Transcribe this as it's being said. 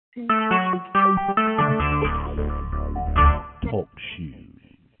Talk shoes.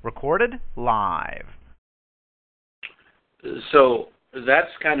 Recorded live. So that's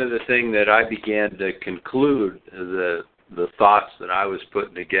kind of the thing that I began to conclude the thoughts that I was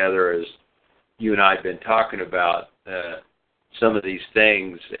putting together as you and I had been talking about some of these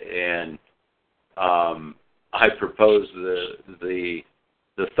things, and I proposed the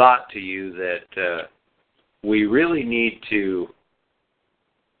thought to you that we really need to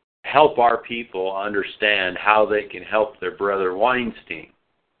help our people understand how they can help their brother Weinstein.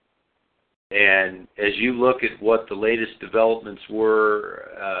 And as you look at what the latest developments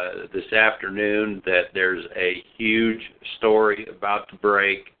were this afternoon, that there's a huge story about to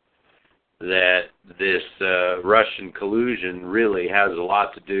break, that this Russian collusion really has a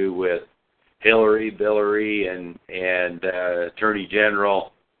lot to do with Hillary, Billary, and Attorney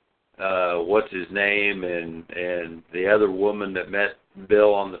General, what's his name, and the other woman that met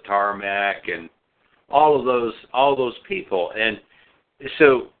Bill on the tarmac, and all those people. And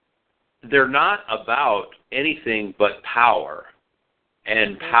so they're not about anything but power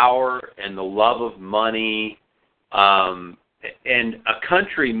and the love of money. And a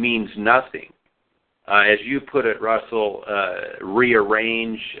country means nothing. As you put it, Russell,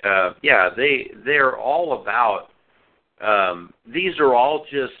 rearrange. They're all about. These are all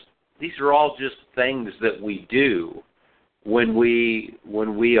just things that we do when we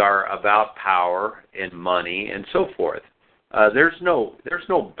are about power and money and so forth. There's no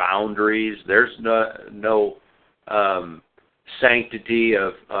boundaries. There's no sanctity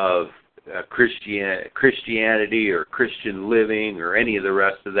of Christianity or Christian living or any of the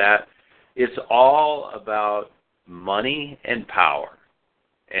rest of that. It's all about money and power,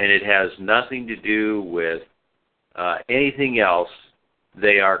 and it has nothing to do with anything else.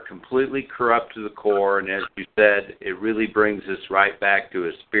 They are completely corrupt to the core, and as you said, it really brings us right back to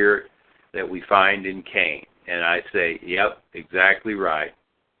a spirit that we find in Cain. And I say, yep, exactly right.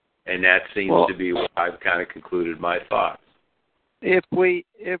 And that seems to be what I've kind of concluded my thoughts. If we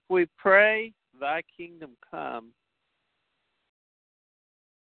pray, thy kingdom come,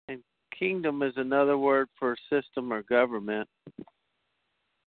 and kingdom is another word for system or government,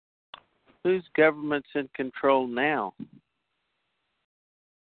 whose government's in control now?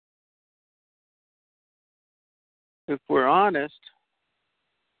 If we're honest,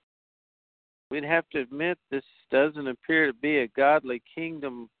 we'd have to admit this doesn't appear to be a godly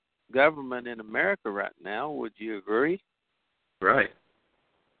kingdom government in America right now. Would you agree? Right.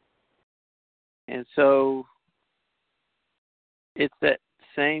 And so it's that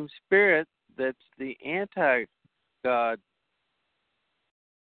same spirit that's the anti-God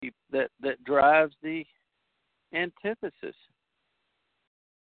that drives the antithesis.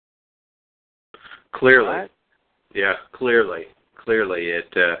 Clearly. Right? Yeah, clearly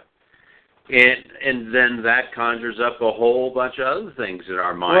it, and then that conjures up a whole bunch of other things in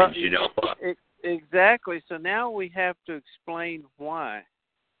our minds, Exactly. So now we have to explain why,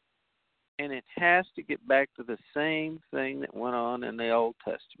 and it has to get back to the same thing that went on in the Old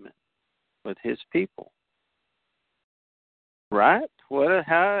Testament with His people, right?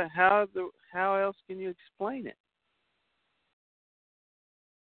 How else can you explain it?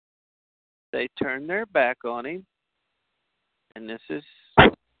 They turned their back on Him. And this is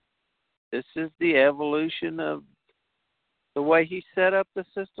the evolution of the way He set up the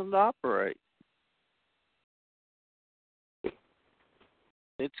system to operate.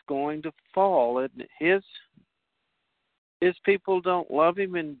 It's going to fall. And his people don't love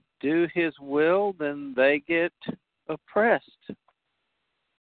Him and do His will, then they get oppressed.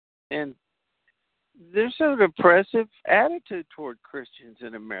 And there's an oppressive attitude toward Christians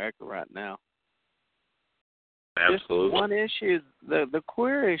in America right now. Absolutely. Just one issue, the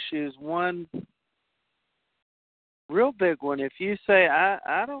queer issue is one real big one. If you say,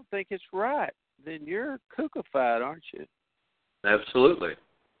 I don't think it's right, then you're kookified, aren't you? Absolutely.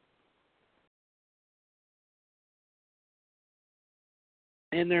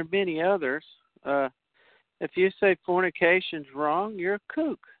 And there are many others. If you say fornication's wrong, you're a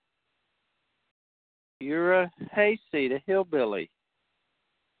kook. You're a hayseed, a hillbilly,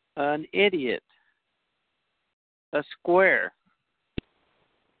 an idiot, a square.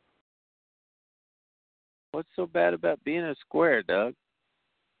 What's so bad about being a square, Doug?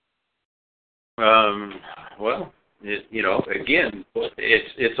 Well, again,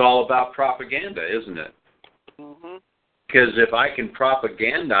 it's all about propaganda, isn't it? Mm-hmm. Because if I can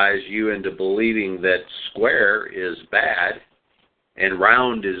propagandize you into believing that square is bad and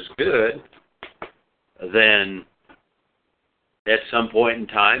round is good, then at some point in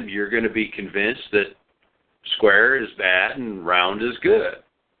time you're going to be convinced that square is bad and round is good.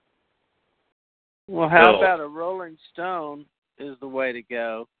 Well, how about a Rolling Stone is the way to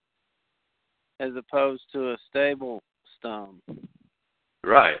go, as opposed to a stable stone?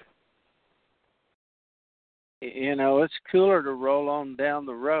 Right. You know, it's cooler to roll on down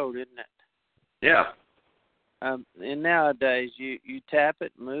the road, isn't it? Yeah. And nowadays, you tap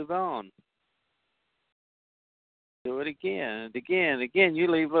it and move on. Do it again and again and again.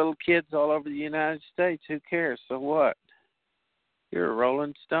 You leave little kids all over the United States. Who cares? So what? You're a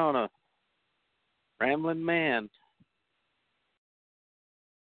Rolling Stone, a rambling man.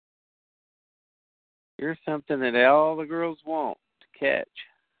 You're something that all the girls want to catch.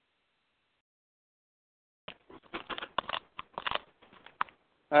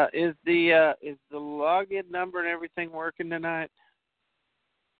 Is the login number and everything working tonight?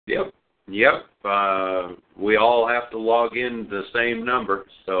 Yep. We all have to log in the same number.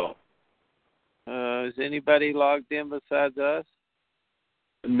 So. Is anybody logged in besides us?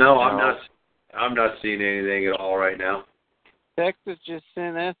 No, I'm not seeing anything at all right now. Texas just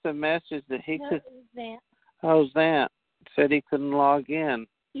sent us a message that he could. How's that? Said he couldn't log in.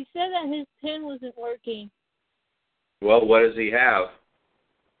 He said that his pen wasn't working. Well, what does he have?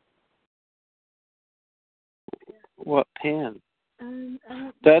 What pen?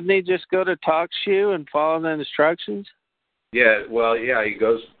 Doesn't he just go to TalkShoe and follow the instructions? Yeah, well, yeah, he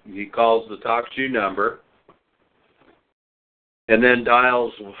calls the TalkShoe number and then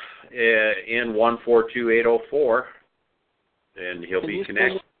dials in 142804 and he'll be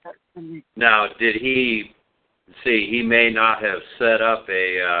connected. Now, did he may not have set up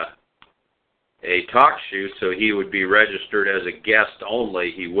a TalkShoe, so he would be registered as a guest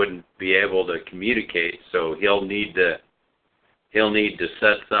only. He wouldn't be able to communicate, so he'll need to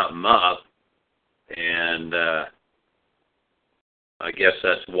set something up, and I guess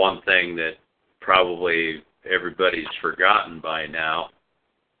that's one thing that probably everybody's forgotten by now.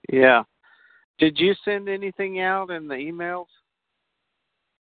 Yeah. Did you send anything out in the emails?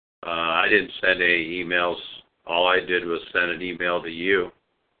 I didn't send any emails. All I did was send an email to you.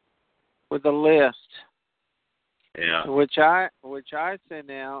 With a list. Yeah. Which I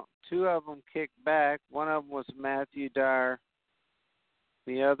sent out. 2 of them kicked back. One of them was Matthew Dyer.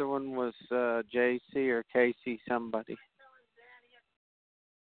 The other one was JC or KC somebody.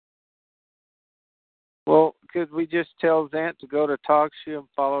 Well, could we just tell Zant to go to TalkShoe and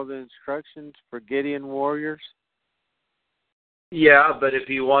follow the instructions for Gideon Warriors? Yeah, but if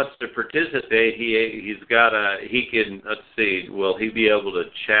he wants to participate, he can, let's see, will he be able to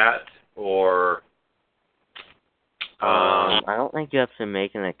chat or... I don't think you have to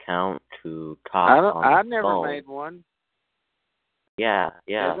make an account to talk I've never made one. Yeah.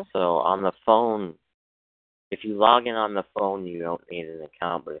 So on the phone, if you log in on the phone, you don't need an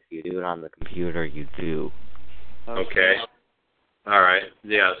account, but if you do it on the computer, you do. Okay. All right.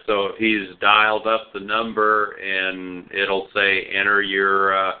 Yeah, so if he's dialed up the number and it'll say enter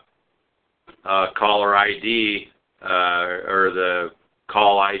your caller ID or the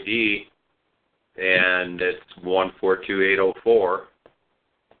call ID, and it's 142804.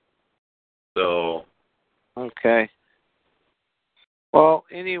 So. Okay. Well,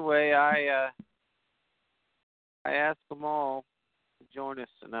 anyway, I asked them all to join us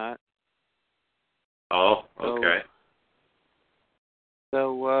tonight. Oh, okay.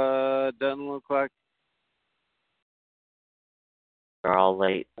 So, doesn't look like they're all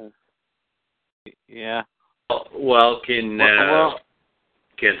late. Yeah. Well, can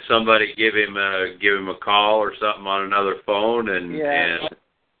somebody give him a call or something on another phone and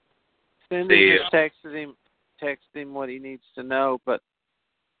Cindy just texted him what he needs to know, but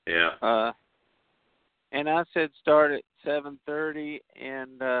yeah. And I said start at 7:30,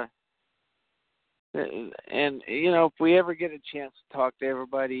 and you know, if we ever get a chance to talk to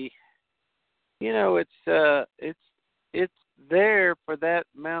everybody, you know, it's there for that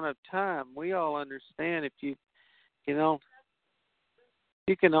amount of time. We all understand if you can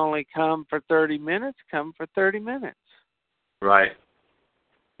only come for 30 minutes, come for 30 minutes. Right.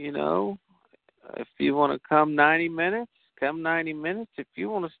 You know, if you want to come 90 minutes, come 90 minutes. If you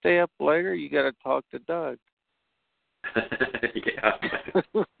want to stay up later, you got to talk to Doug. Yeah.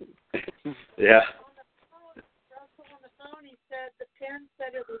 Yeah. On the phone, he said the pen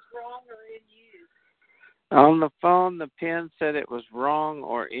said it was wrong or in use. On the phone, the pen said it was wrong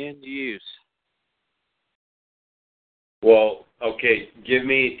or in use. Well, okay.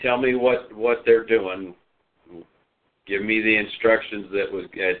 Tell me what they're doing. Give me the instructions that was.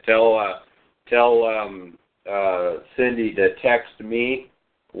 Tell Cindy to text me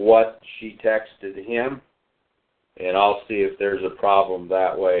what she texted him, and I'll see if there's a problem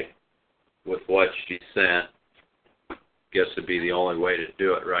that way with what she sent. Guess it'd be the only way to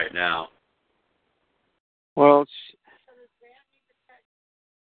do it right now. Well,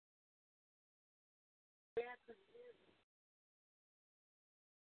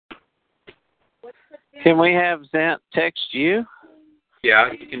 can we have Zant text you? Yeah,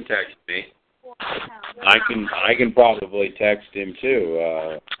 he can text me. I can probably text him too.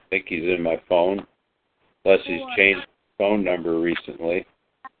 I think he's in my phone, unless he's changed his phone number recently.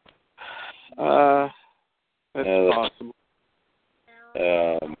 That's possible.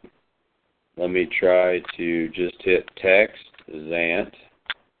 Let me try to just hit text Zant.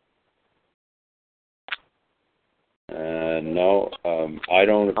 No, I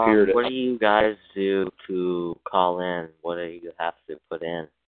don't appear to. What do you guys do to call in? What do you have to put in?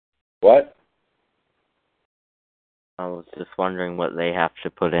 What? I was just wondering what they have to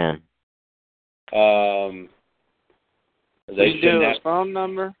put in. They do a phone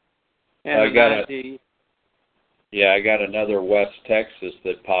number and I got an ID. I got another West Texas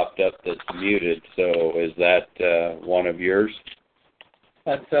that popped up that's muted. So is that one of yours?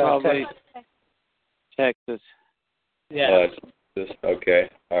 That's Probably Texas. Yeah. Texas. Okay.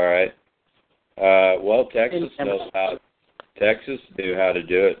 All right. Well, Texas knows how. Texas knew how to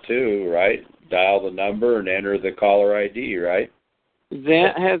do it too, right? Dial the number and enter the caller ID, right?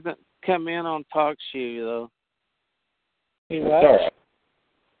 Zant hasn't come in on TalkShoe though. He That's all right.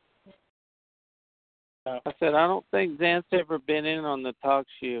 I said I don't think Zant's ever been in on the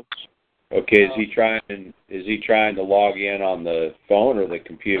TalkShoe. Okay, is he trying to log in on the phone or the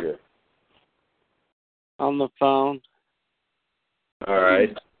computer? On the phone. All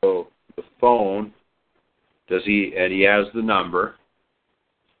right. So the phone, he has the number.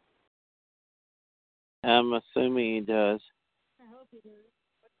 I'm assuming he does. I hope he does.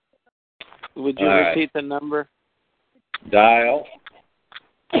 Would you repeat the number? Dial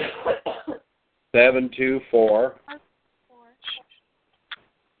 724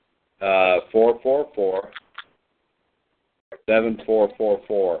 444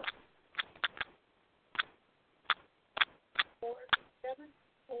 7444.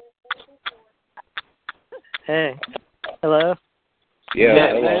 Hey. Hello?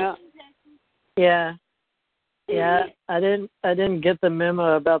 Yeah. Yeah. Yeah, I didn't get the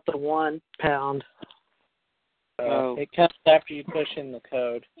memo about the £1. It comes after you push in the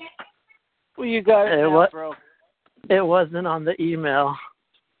code. Well, you got it now, bro. It wasn't on the email.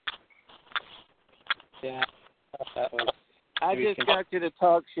 Yeah, that was. I just got you to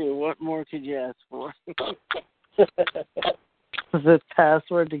TalkShoe. What more could you ask for? Was it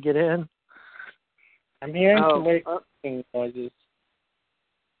password to get in? I'm hearing some weird clicking noises.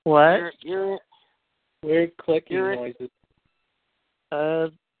 What? Weird clicking noises. I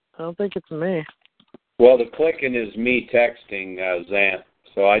don't think it's me. Well, the clicking is me texting Zant,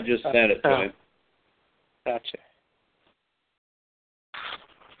 so I just sent it to him. Gotcha.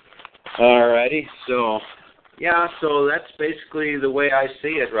 All righty. So that's basically the way I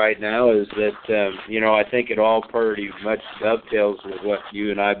see it right now is that, I think it all pretty much dovetails with what you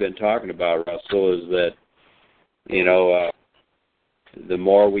and I have been talking about, Russell, is that, the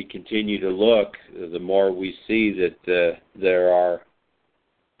more we continue to look, the more we see that there are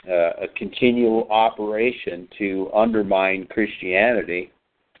a continual operation to undermine Christianity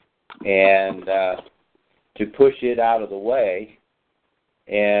and to push it out of the way.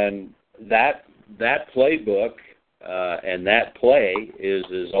 And that playbook and that play is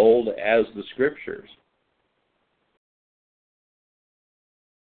as old as the Scriptures.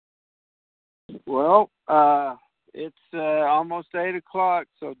 Well, it's almost 8 o'clock,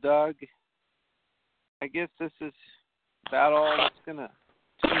 so Doug, I guess this is about all that's going to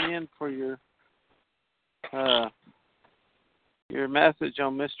tune in for your message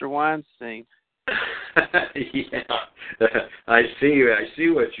on Mr. Weinstein. Yeah, I see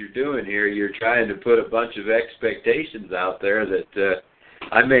what you're doing here. You're trying to put a bunch of expectations out there that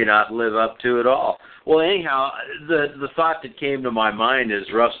I may not live up to at all. Well, anyhow, the thought that came to my mind as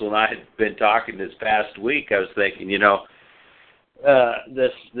Russell and I had been talking this past week, I was thinking,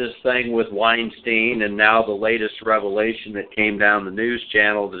 this thing with Weinstein, and now the latest revelation that came down the news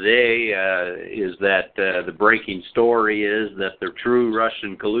channel today is that the breaking story is that the true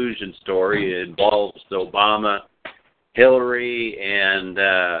Russian collusion story involves Obama, Hillary,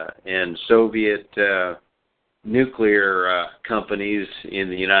 and Soviet nuclear companies in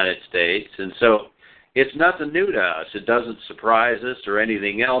the United States. And so it's nothing new to us. It doesn't surprise us or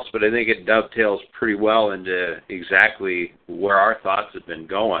anything else, but I think it dovetails pretty well into exactly where our thoughts have been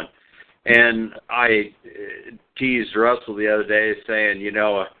going. And I teased Russell the other day saying,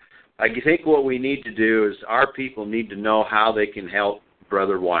 I think what we need to do is our people need to know how they can help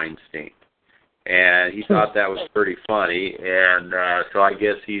Brother Weinstein. and he thought that was pretty funny. And so I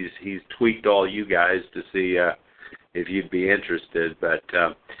guess he's tweaked all you guys to see if you'd be interested. But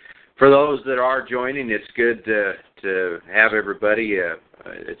for those that are joining, it's good to have everybody.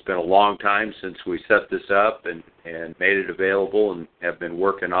 It's been a long time since we set this up and made it available, and have been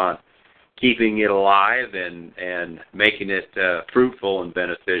working on keeping it alive and making it fruitful and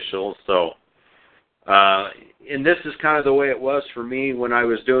beneficial. So, and this is kind of the way it was for me when I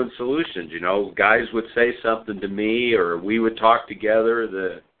was doing Solutions. You know, guys would say something to me, or we would talk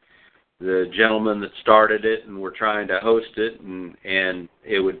together. The gentleman that started it, and we're trying to host it, and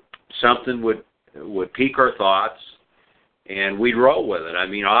it would something would pique our thoughts, and we'd roll with it. I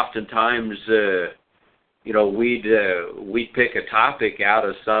mean, oftentimes, you know, we'd pick a topic out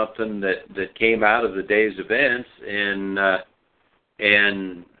of something that came out of the day's events,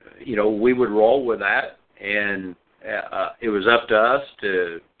 and you know, we would roll with that, and it was up to us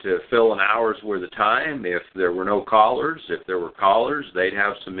to fill an hour's worth of time. If there were no callers, if there were callers, they'd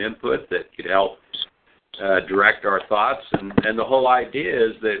have some input that could help direct our thoughts. And the whole idea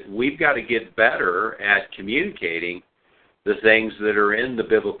is that we've got to get better at communicating the things that are in the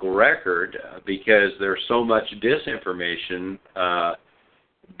biblical record, because there's so much disinformation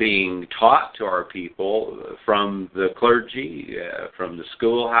being taught to our people from the clergy, from the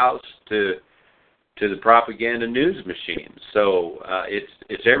schoolhouse to the propaganda news machines. So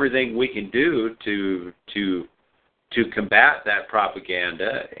it's everything we can do to combat that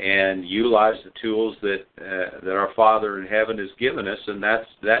propaganda and utilize the tools that our Father in heaven has given us, and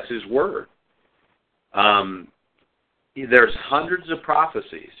that's His Word. There's hundreds of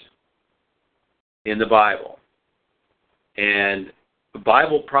prophecies in the Bible, and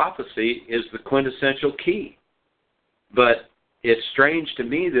Bible prophecy is the quintessential key. But it's strange to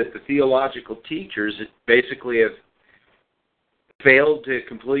me that the theological teachers basically have failed to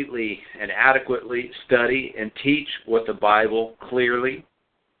completely and adequately study and teach what the Bible clearly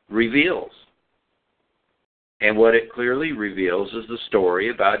reveals. And what it clearly reveals is the story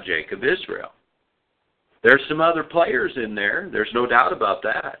about Jacob Israel. There's some other players in there. There's no doubt about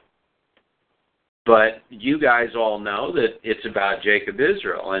that. But you guys all know that it's about Jacob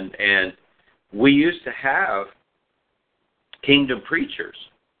Israel. And we used to have kingdom preachers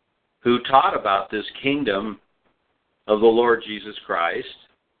who taught about this kingdom of the Lord Jesus Christ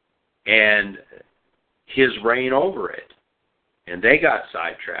and His reign over it. And they got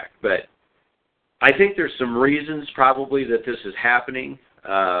sidetracked. But I think there's some reasons probably that this is happening.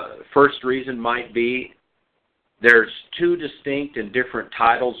 First reason might be there's two distinct and different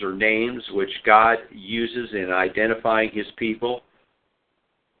titles or names which God uses in identifying His people,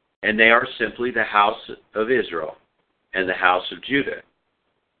 and they are simply the house of Israel and the house of Judah.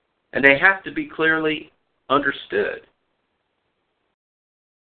 And they have to be clearly understood.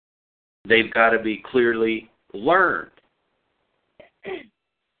 They've got to be clearly learned.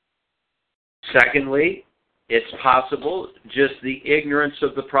 Secondly, it's possible just the ignorance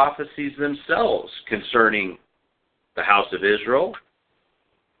of the prophecies themselves concerning the house of Israel,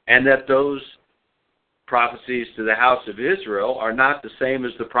 and that those prophecies to the house of Israel are not the same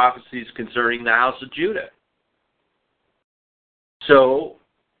as the prophecies concerning the house of Judah. So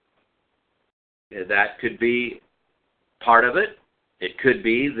that could be part of it. It could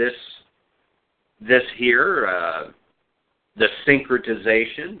be this here, the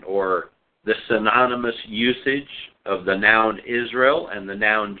syncretization or the synonymous usage of the noun Israel and the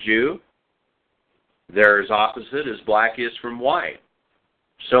noun Jew. They're as opposite as black is from white.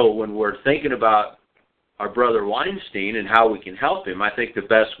 So when we're thinking about our brother Weinstein and how we can help him, I think the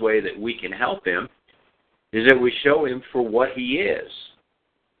best way that we can help him is that we show him for what he is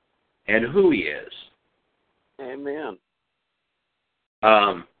and who he is. Amen.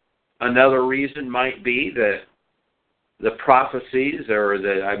 Another reason might be that the prophecies, or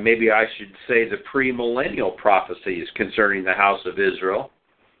maybe I should say the premillennial prophecies concerning the house of Israel,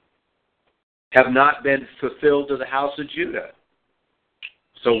 have not been fulfilled to the house of Judah.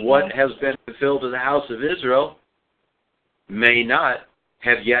 So what has been fulfilled to the house of Israel may not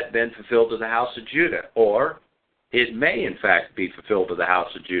have yet been fulfilled to the house of Judah. Or it may, in fact, be fulfilled to the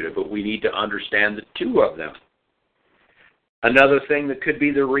house of Judah, but we need to understand the two of them. Another thing that could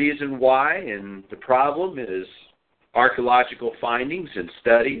be the reason why, and the problem, is archaeological findings and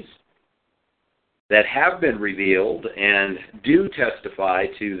studies that have been revealed and do testify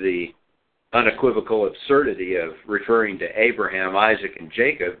to the unequivocal absurdity of referring to Abraham, Isaac, and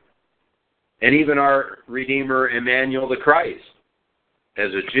Jacob, and even our Redeemer Emmanuel the Christ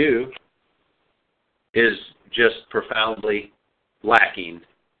as a Jew is just profoundly lacking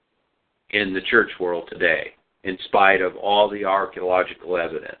in the church world today, in spite of all the archaeological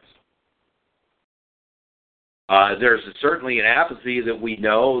evidence. There's certainly an apathy that we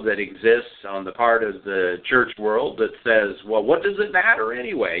know that exists on the part of the church world that says, well, what does it matter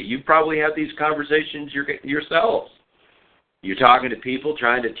anyway? You probably have these conversations yourselves. You're talking to people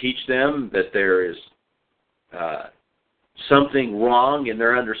trying to teach them that there is something wrong in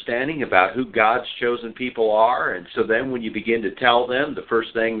their understanding about who God's chosen people are. And so then when you begin to tell them, the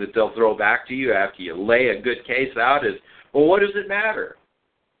first thing that they'll throw back to you after you lay a good case out is, well, what does it matter?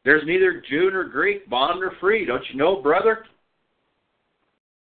 There's neither Jew nor Greek, bond nor free. Don't you know, brother?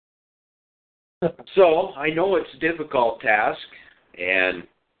 So I know it's a difficult task, and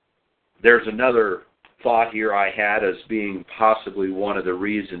there's another thought here I had as being possibly one of the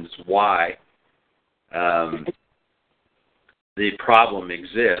reasons why the problem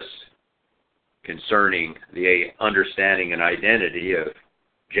exists concerning the understanding and identity of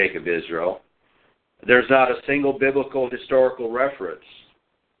Jacob Israel. There's not a single biblical historical reference,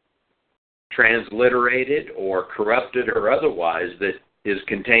 transliterated or corrupted or otherwise, that is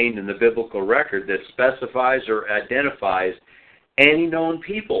contained in the biblical record that specifies or identifies any known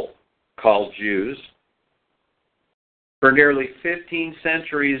people called Jews for nearly 15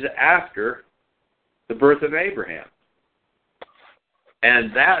 centuries after the birth of Abraham.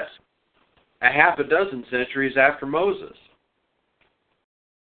 And that's a half a dozen centuries after Moses.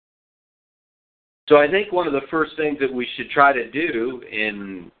 So I think one of the first things that we should try to do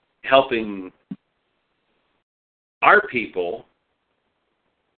in helping our people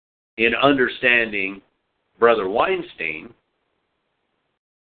in understanding Brother Weinstein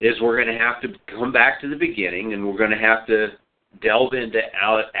is we're going to have to come back to the beginning, and we're going to have to delve into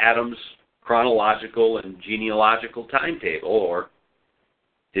Adam's chronological and genealogical timetable, or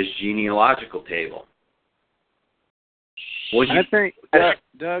his genealogical table. I think,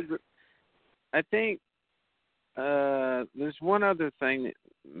 Doug, there's one other thing that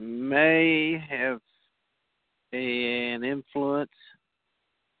may have an influence,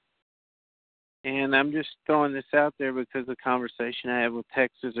 and I'm just throwing this out there because of the conversation I had with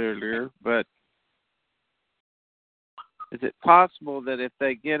Texas earlier, but is it possible that if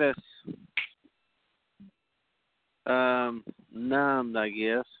they get us numbed, I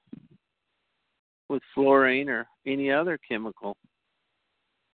guess, with fluorine or any other chemical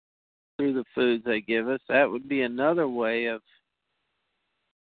through the foods they give us, that would be another way of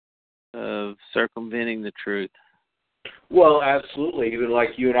circumventing the truth? Well, absolutely. Even like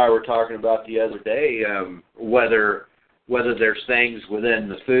you and I were talking about the other day, whether there's things within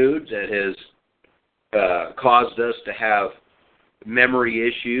the food that has caused us to have memory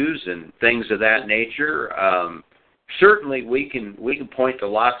issues and things of that nature. Certainly, we can point to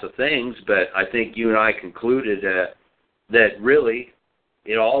lots of things, but I think you and I concluded that really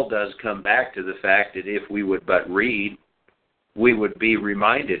it all does come back to the fact that if we would but read, we would be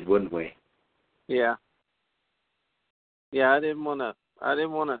reminded, wouldn't we? Yeah. Yeah, I didn't want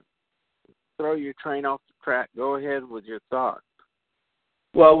to throw your train off the track. Go ahead with your thought.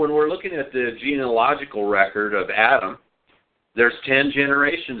 Well, when we're looking at the genealogical record of Adam, there's 10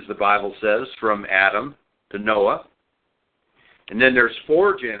 generations, the Bible says, from Adam to Noah. And then there's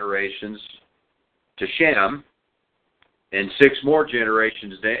 4 generations to Shem, and 6 more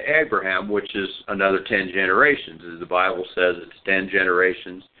generations to Abraham, which is another 10 generations. As the Bible says, it's 10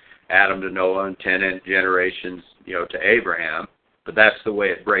 generations, Adam to Noah, and 10 generations, to Abraham. But that's the way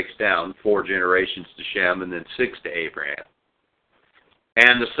it breaks down, 4 generations to Shem, and then 6 to Abraham.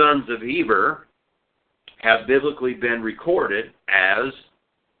 And the sons of Eber have biblically been recorded as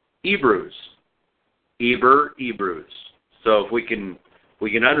Hebrews. Eber, Hebrews. So if we can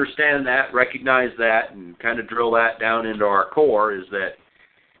understand that, recognize that, and kind of drill that down into our core, is that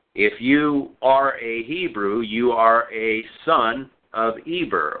if you are a Hebrew, you are a son of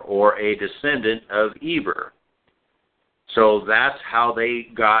Eber, or a descendant of Eber. So that's how they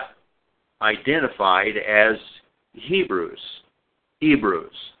got identified as Hebrews.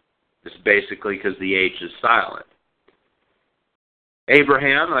 It's basically because the H is silent.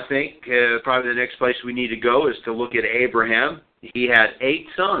 Abraham, I think, probably the next place we need to go is to look at Abraham. He had 8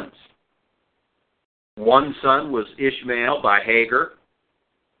 sons. One son was Ishmael by Hagar.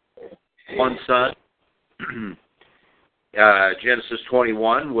 One son, Genesis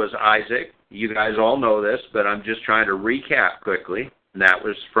 21, was Isaac. You guys all know this, but I'm just trying to recap quickly. And that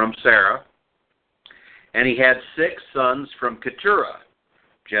was from Sarah. And he had 6 sons from Keturah,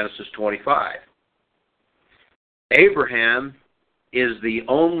 Genesis 25. Abraham is the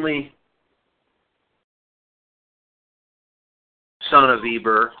only son of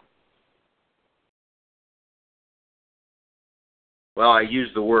Eber. Well, I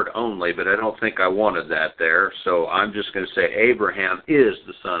used the word only, but I don't think I wanted that there, so I'm just going to say Abraham is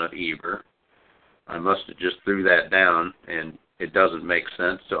the son of Eber. I must have just threw that down, and it doesn't make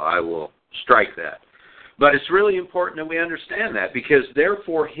sense, so I will strike that. But it's really important that we understand that, because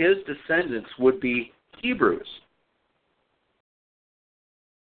therefore his descendants would be Hebrews.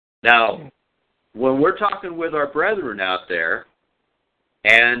 Now, when we're talking with our brethren out there,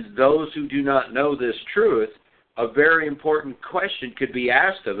 and those who do not know this truth, a very important question could be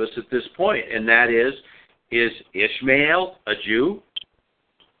asked of us at this point, and that is Ishmael a Jew?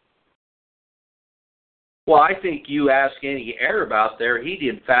 Well, I think you ask any Arab out there, he'd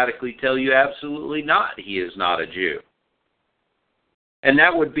emphatically tell you absolutely not, he is not a Jew. And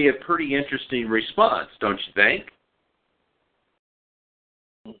that would be a pretty interesting response, don't you think?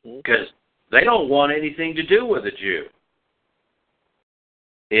 Because they don't want anything to do with a Jew,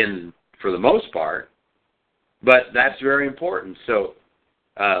 for the most part. But that's very important. So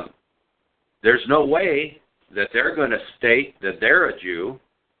there's no way that they're going to state that they're a Jew.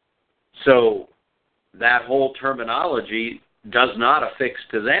 So that whole terminology does not affix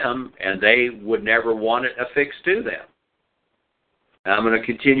to them, and they would never want it affixed to them. Now, I'm going to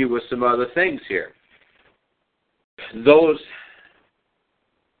continue with some other things here. Those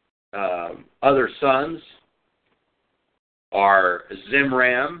other sons are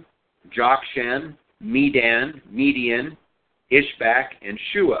Zimram, Jokshan, Median, Ishbak, and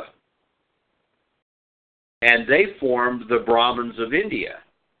Shua. And they formed the Brahmins of India.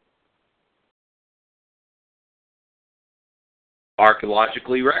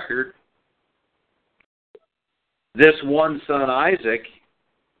 Archaeologically record, this one son Isaac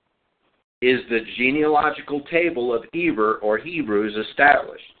is the genealogical table of Eber or Hebrews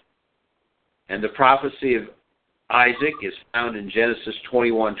established. And the prophecy of Isaac is found in Genesis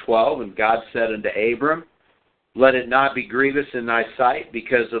 21:12, and God said unto Abram, let it not be grievous in thy sight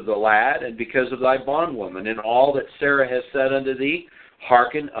because of the lad and because of thy bondwoman, and all that Sarah has said unto thee,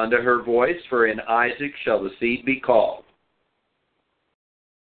 hearken unto her voice, for in Isaac shall the seed be called.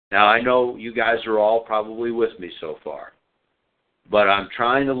 Now, I know you guys are all probably with me so far, but I'm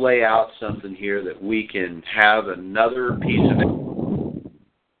trying to lay out something here that we can have another piece of it.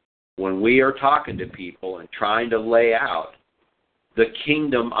 When we are talking to people and trying to lay out the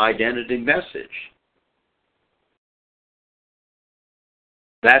kingdom identity message,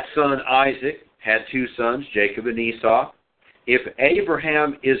 that son Isaac had two sons, Jacob and Esau. If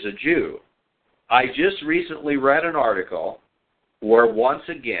Abraham is a Jew, I just recently read an article where once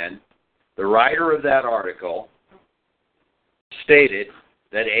again the writer of that article stated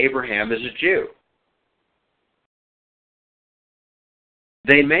that Abraham is a Jew.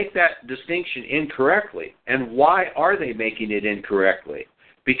 They make that distinction incorrectly. And why are they making it incorrectly?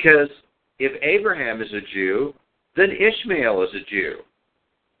 Because if Abraham is a Jew, then Ishmael is a Jew.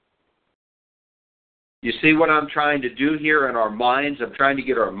 You see what I'm trying to do here in our minds? I'm trying to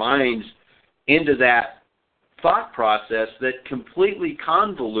get our minds into that thought process that completely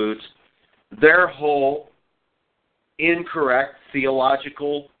convolutes their whole incorrect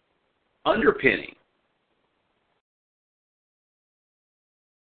theological underpinning.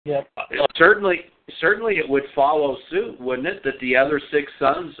 Yep. Certainly it would follow suit, wouldn't it, that the other six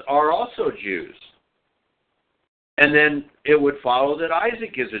sons are also Jews. And then it would follow that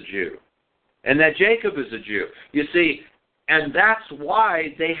Isaac is a Jew, and that Jacob is a Jew. You see, and that's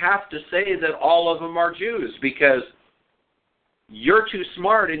why they have to say that all of them are Jews, because you're too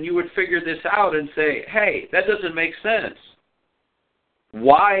smart and you would figure this out and say, hey, that doesn't make sense.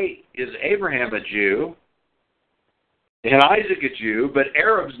 Why is Abraham a Jew and Isaac a Jew, but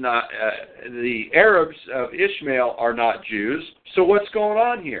Arabs not? The Arabs of Ishmael are not Jews, so what's going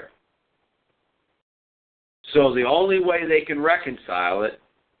on here? So the only way they can reconcile it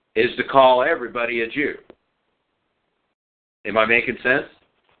is to call everybody a Jew. Am I making sense?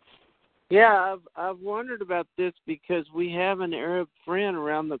 Yeah, I've wondered about this because we have an Arab friend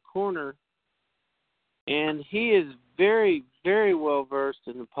around the corner, and he is very, very well versed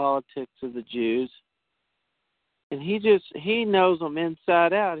in the politics of the Jews. And he knows them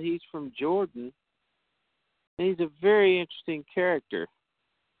inside out. He's from Jordan. And he's a very interesting character.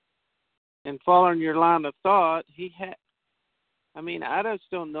 And following your line of thought, I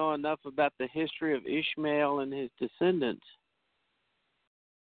just don't know enough about the history of Ishmael and his descendants.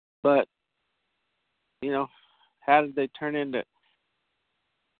 But, how did they turn into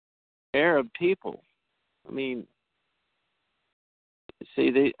Arab people? I'm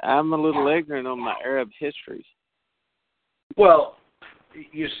a little ignorant on my Arab histories. Well,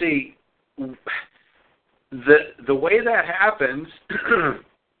 you see, the way that happens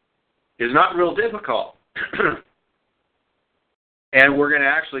is not real difficult. And we're going to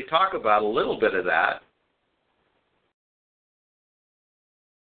actually talk about a little bit of that.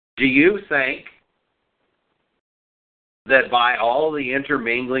 Do you think that by all the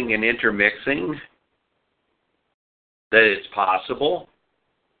intermingling and intermixing, that it's possible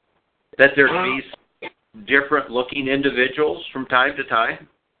that there'd be different looking individuals from time to time?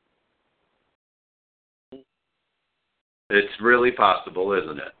 It's really possible,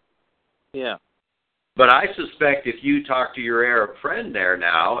 isn't it? Yeah. But I suspect if you talk to your Arab friend there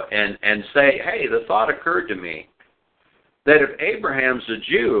now and say, hey, the thought occurred to me that if Abraham's a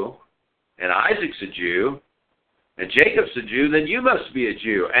Jew and Isaac's a Jew and Jacob's a Jew, then you must be a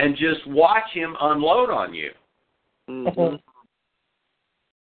Jew, and just watch him unload on you. Mm-hmm.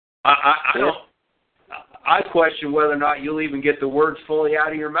 I question whether or not you'll even get the words fully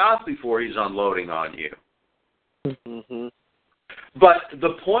out of your mouth before he's unloading on you. Mm-hmm. But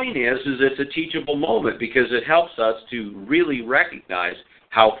the point is it's a teachable moment because it helps us to really recognize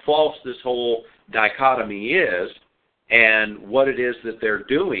how false this whole dichotomy is and what it is that they're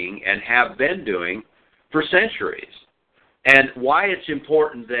doing and have been doing for centuries. And why it's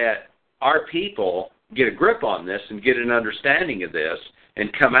important that our people get a grip on this and get an understanding of this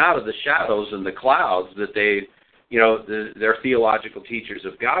and come out of the shadows and the clouds that their theological teachers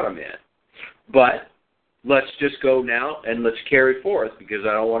have got them in. But let's just go now and let's carry forth because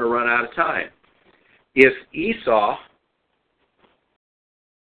I don't want to run out of time. If Esau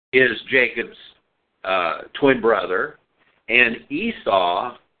is Jacob's twin brother, and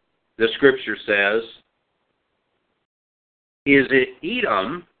Esau, the scripture says, is it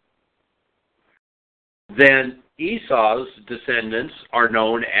Edom, then Esau's descendants are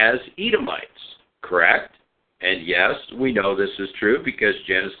known as Edomites, correct? And yes, we know this is true because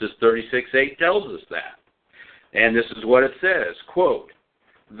Genesis 36:8 tells us that. And this is what it says, quote,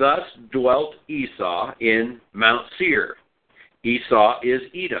 thus dwelt Esau in Mount Seir. Esau is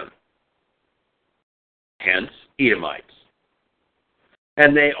Edom, hence Edomites.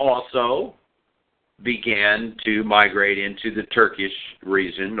 And they also began to migrate into the Turkish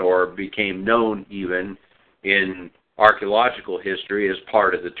region, or became known even in archaeological history as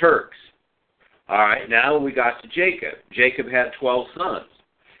part of the Turks. All right, now we got to Jacob. Jacob had 12 sons,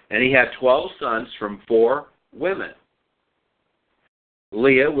 and he had 12 sons from 4 women.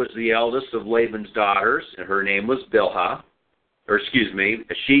 Leah was the eldest of Laban's daughters, and her name was Bilhah.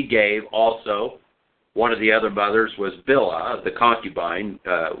 She gave also, one of the other mothers was Bilhah, the concubine,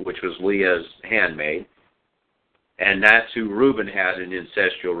 which was Leah's handmaid. And that's who Reuben had an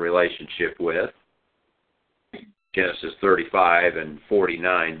incestual relationship with. Genesis 35 and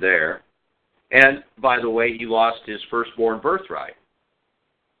 49 there. And, by the way, he lost his firstborn birthright.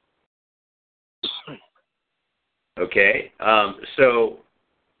 Okay, so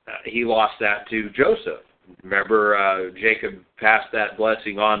he lost that to Joseph. Remember, Jacob passed that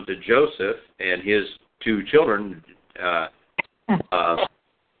blessing on to Joseph and his 2 children,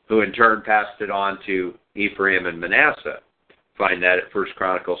 who in turn passed it on to Ephraim and Manasseh. Find that at 1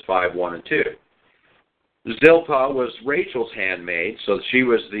 Chronicles 5:1 and 2. Zilpah was Rachel's handmaid, so she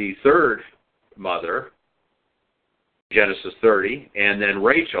was the 3rd mother, Genesis 30, and then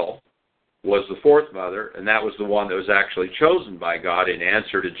Rachel was the 4th mother, and that was the one that was actually chosen by God in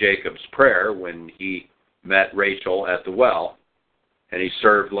answer to Jacob's prayer when he met Rachel at the well. And he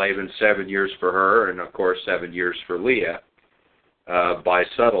served Laban 7 years for her, and of course 7 years for Leah, by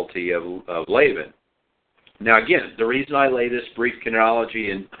subtlety of Laban. Now again, the reason I lay this brief chronology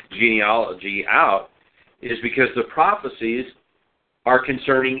and genealogy out is because the prophecies are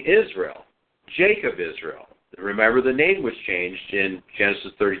concerning Israel, Jacob Israel. Remember, the name was changed in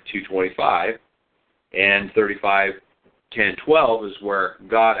Genesis 32:25, and 35:10-12 is where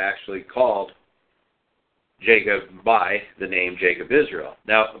God actually called Jacob by the name Jacob Israel.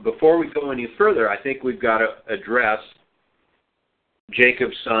 Now, before we go any further, I think we've got to address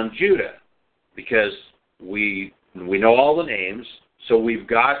Jacob's son Judah, because we know all the names, so we've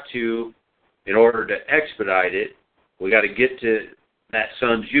got to, in order to expedite it, we got to get to that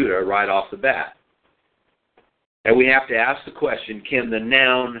son Judah right off the bat. And we have to ask the question, can the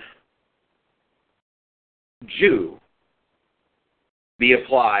noun Jew be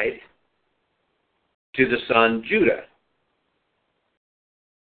applied to the son Judah?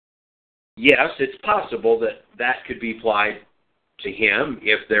 Yes, it's possible that that could be applied to him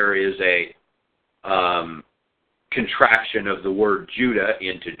if there is a contraction of the word Judah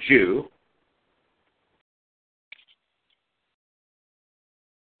into Jew.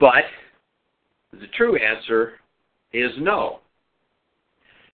 But the true answer is no.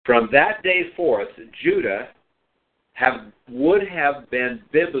 From that day forth, Judah would have been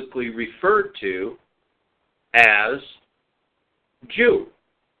biblically referred to as Jew.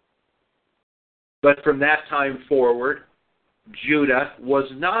 But from that time forward, Judah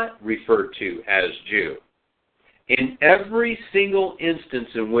was not referred to as Jew. In every single instance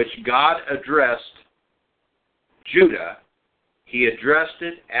in which God addressed Judah, he addressed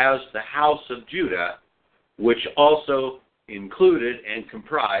it as the house of Judah, which also included and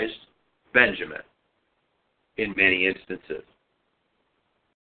comprised Benjamin in many instances.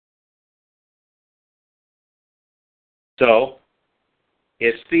 So,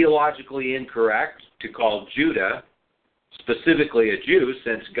 it's theologically incorrect to call Judah specifically a Jew,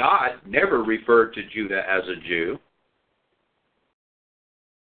 since God never referred to Judah as a Jew.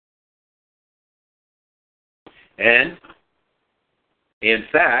 And, in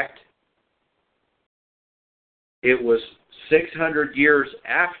fact, it was 600 years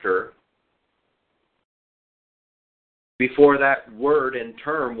after before that word and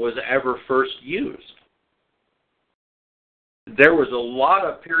term was ever first used. There was a lot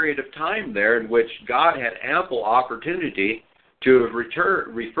of period of time there in which God had ample opportunity to have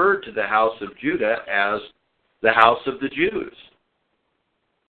referred to the house of Judah as the house of the Jews.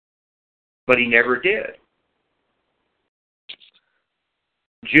 But he never did.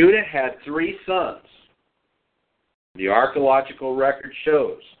 Judah had 3 sons. The archaeological record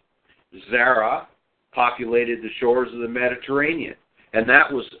shows Zerah populated the shores of the Mediterranean, and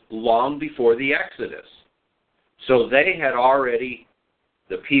that was long before the Exodus. So they had already,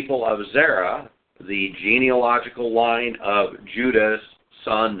 the people of Zerah, the genealogical line of Judah's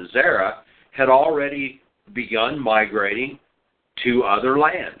son Zerah, had already begun migrating to other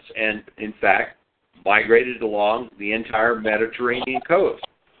lands, and in fact, migrated along the entire Mediterranean coast.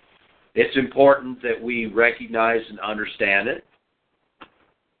 It's important that we recognize and understand it.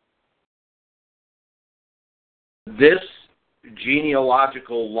 This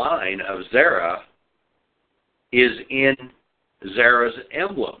genealogical line of Zerah is in Zerah's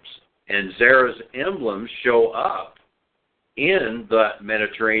emblems, and Zerah's emblems show up in the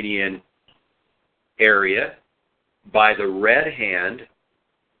Mediterranean area by the red hand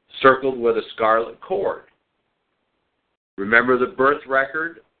circled with a scarlet cord. Remember the birth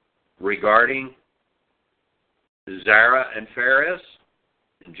record regarding Zerah and Phares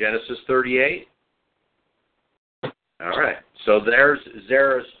in Genesis 38? All right, so there's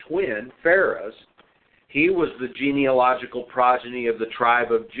Zerah's twin, Phares. He was the genealogical progeny of the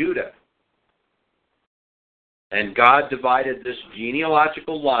tribe of Judah. And God divided this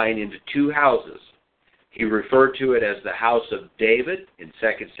genealogical line into 2 houses. He referred to it as the house of David in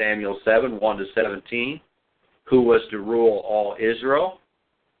 2 Samuel 7, 1-17, who was to rule all Israel,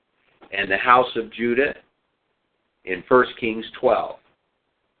 and the house of Judah in 1 Kings 12.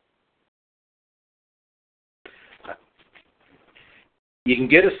 You can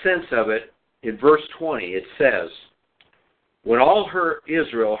get a sense of it in verse 20. It says, when all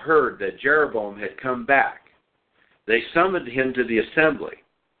Israel heard that Jeroboam had come back, they summoned him to the assembly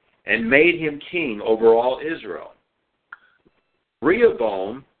and made him king over all Israel.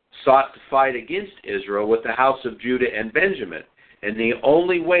 Rehoboam sought to fight against Israel with the house of Judah and Benjamin, and the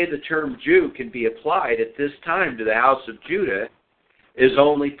only way the term Jew can be applied at this time to the house of Judah is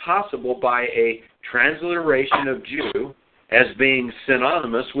only possible by a transliteration of Jew as being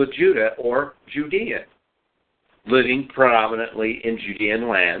synonymous with Judah or Judean, living predominantly in Judean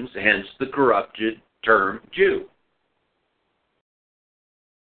lands, hence the corrupted term Jew.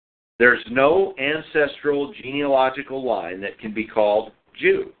 There's no ancestral genealogical line that can be called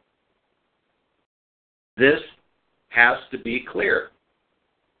Jew. This has to be clear.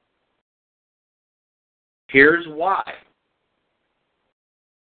 Here's why.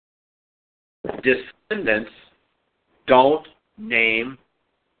 Descendants don't name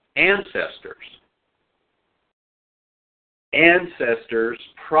ancestors. Ancestors'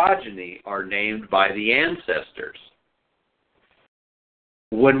 progeny are named by the ancestors.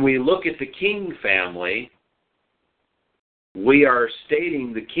 When we look at the King family, we are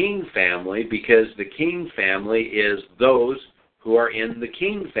stating the King family because the King family is those who are in the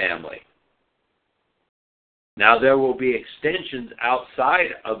King family. Now, there will be extensions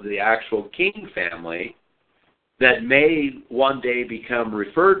outside of the actual King family that may one day become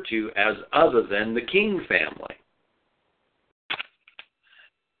referred to as other than the King family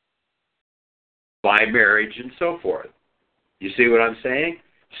by marriage and so forth. You see what I'm saying?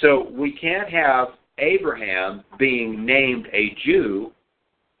 So we can't have Abraham being named a Jew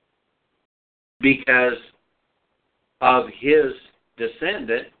because of his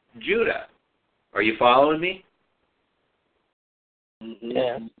descendant, Judah. Are you following me?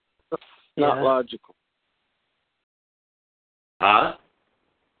 Yeah. Not logical. Huh?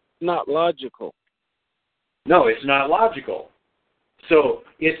 Not logical. No, it's not logical. So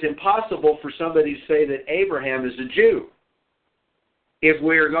it's impossible for somebody to say that Abraham is a Jew. if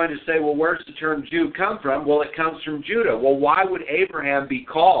we're going to say, well, where's the term Jew come from? Well, it comes from Judah. Well, why would Abraham be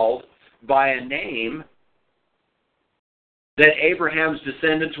called by a name that Abraham's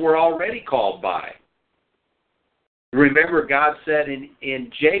descendants were already called by? Remember, God said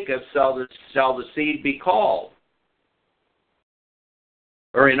in Jacob shall the seed be called.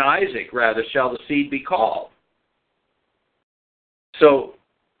 Or in Isaac, rather, shall the seed be called. So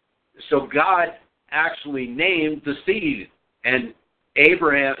God actually named the seed. And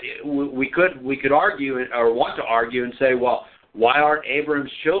Abraham, we could argue or want to argue and say, well, why aren't Abraham's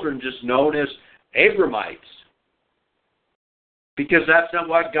children just known as Abramites? Because that's not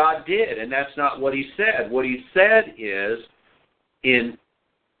what God did, and that's not what he said. What he said is, in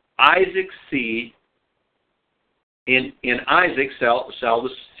Isaac's seed, in Isaac shall the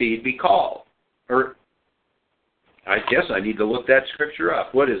seed be called. Or, I guess I need to look that scripture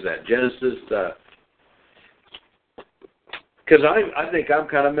up. What is that? Genesis, because I think I'm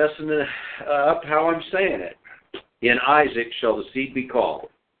kind of messing it up how I'm saying it. In Isaac shall the seed be called.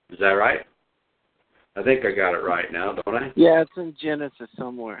 Is that right? I think I got it right now, don't I? Yeah, it's in Genesis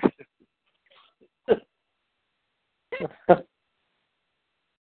somewhere.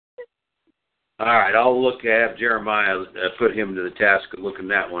 All right, I'll have Jeremiah put him to the task of looking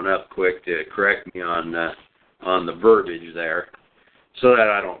that one up quick to correct me on the verbiage there, so that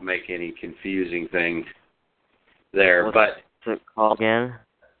I don't make any confusing thing there. What's it called again?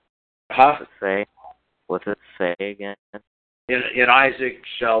 Huh? What's it say again? In Isaac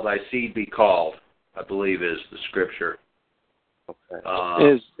shall thy seed be called, I believe is the scripture.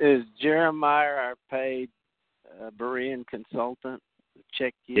 Okay. Is Jeremiah our paid Berean consultant?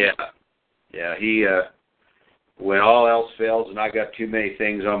 Check you. Yeah. He when all else fails and I got too many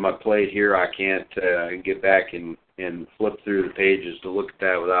things on my plate here, I can't get back and flip through the pages to look at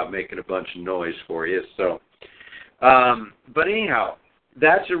that without making a bunch of noise for you. So, but anyhow,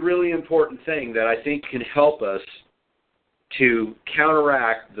 that's a really important thing that I think can help us to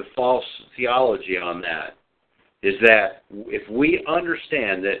counteract the false theology on that, is that if we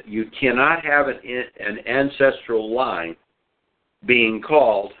understand that you cannot have an ancestral line being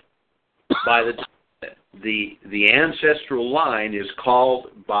called by the ancestral line is called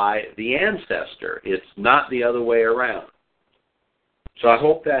by the ancestor. It's not the other way around. So I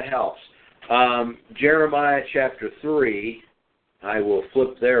hope that helps. Jeremiah chapter 3, I will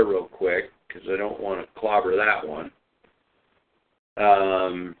flip there real quick because I don't want to clobber that one.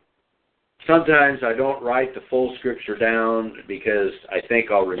 Sometimes I don't write the full scripture down because I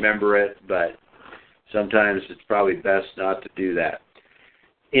think I'll remember it, but sometimes it's probably best not to do that.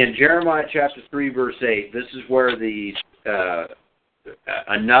 In Jeremiah chapter 3, verse 8, this is where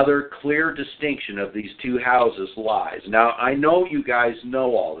another clear distinction of these two houses lies. Now, I know you guys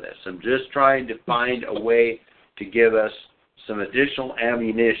know all this. I'm just trying to find a way to give us some additional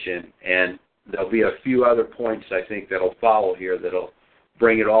ammunition, and there'll be a few other points I think that'll follow here that'll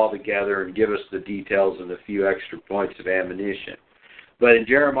bring it all together and give us the details and a few extra points of ammunition. But in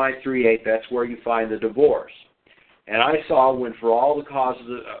Jeremiah 3:8, that's where you find the divorce. And I saw when for all the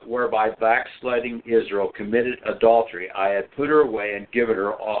causes whereby backsliding Israel committed adultery, I had put her away and given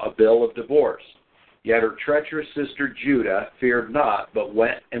her a bill of divorce. Yet her treacherous sister Judah feared not, but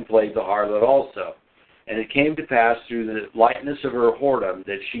went and played the harlot also. And it came to pass through the lightness of her whoredom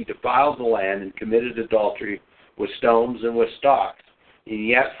that she defiled the land and committed adultery with stones and with stocks. And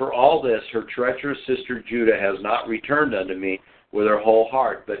yet for all this her treacherous sister Judah has not returned unto me with her whole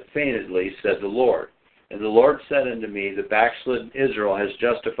heart, but feignedly, said the Lord. And the Lord said unto me, the backslidden Israel has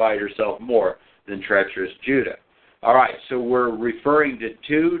justified herself more than treacherous Judah. All right, so we're referring to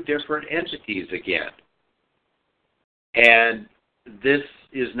two different entities again. And this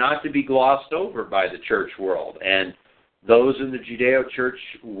is not to be glossed over by the church world. And those in the Judeo-church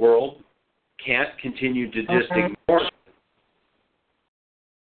world can't continue to just ignore it.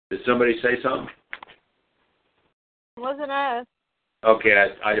 Did somebody say something? It wasn't us.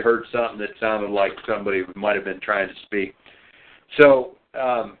 Okay, I heard something that sounded like somebody might have been trying to speak. So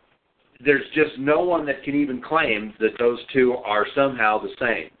there's just no one that can even claim that those two are somehow the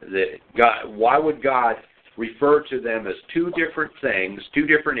same. That God, why would God refer to them as two different things, two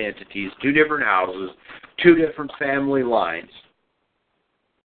different entities, two different houses, two different family lines,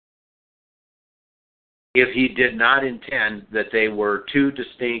 if he did not intend that they were two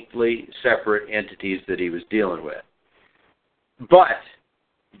distinctly separate entities that he was dealing with? But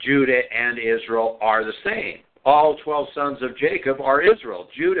Judah and Israel are the same. All 12 sons of Jacob are Israel.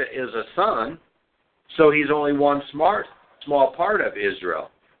 Judah is a son, so he's only one small part of Israel,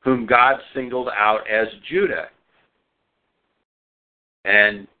 whom God singled out as Judah.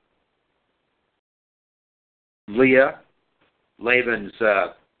 And Leah Laban's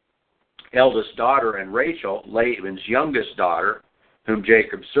eldest daughter, and Rachel, Laban's youngest daughter, whom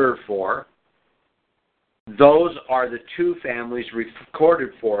Jacob served for. Those are the two families recorded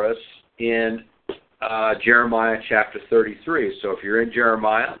for us in Jeremiah chapter 33. So if you're in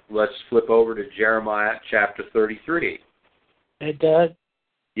Jeremiah, let's flip over to Jeremiah chapter 33. Hey, Doug.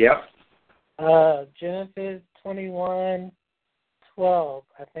 Yep. Genesis 21:12,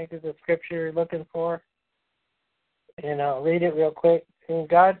 I think is the scripture you're looking for. And I'll read it real quick. And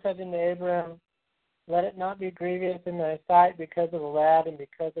God said unto Abram, let it not be grievous in thy sight because of the lad and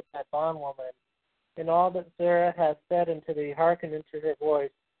because of thy bondwoman. In all that Sarah hath said unto thee, hearken unto her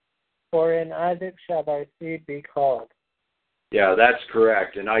voice. For in Isaac shall thy seed be called. Yeah, that's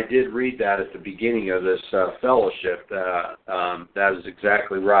correct. And I did read that at the beginning of this fellowship. That is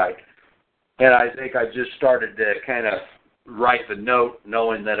exactly right. And I think I just started to kind of write the note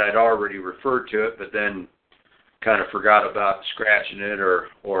knowing that I'd already referred to it, but then kind of forgot about scratching it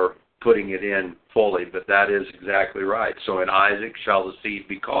or putting it in fully. But that is exactly right. So in Isaac shall the seed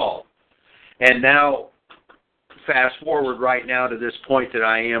be called. And now, fast forward right now to this point that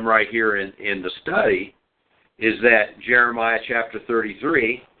I am right here in the study, is that Jeremiah chapter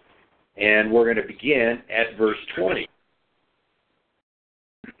 33, and we're going to begin at verse 20.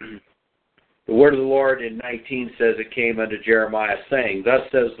 The word of the Lord in 19 says, it came unto Jeremiah, saying, thus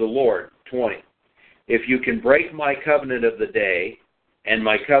says the Lord, 20, if you can break my covenant of the day and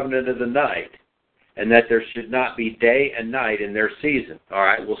my covenant of the night, and that there should not be day and night in their season. All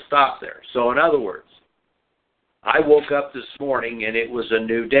right, we'll stop there. So in other words, I woke up this morning and it was a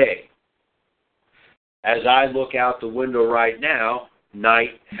new day. As I look out the window right now,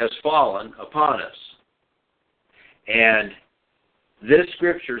 night has fallen upon us. And this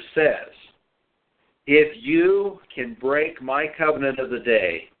scripture says, if you can break my covenant of the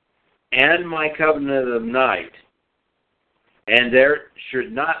day and my covenant of the night, and there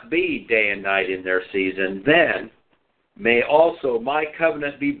should not be day and night in their season, then may also my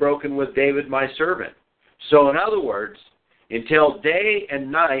covenant be broken with David my servant. So in other words, until day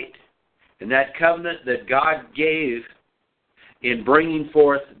and night, and that covenant that God gave in bringing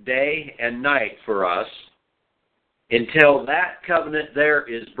forth day and night for us, until that covenant there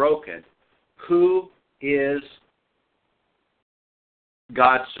is broken, who is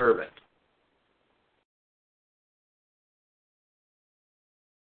God's servant?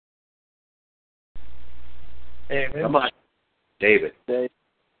 David. Come on. David.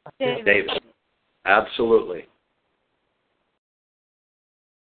 David. Absolutely.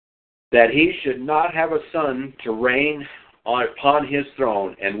 That he should not have a son to reign upon his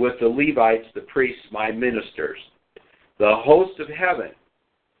throne, and with the Levites, the priests, my ministers. The host of heaven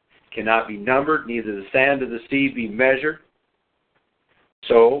cannot be numbered, neither the sand of the sea be measured.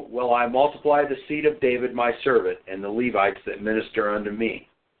 So will I multiply the seed of David my servant, and the Levites that minister unto me.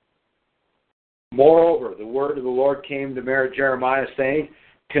 Moreover, the word of the Lord came to Jeremiah, saying,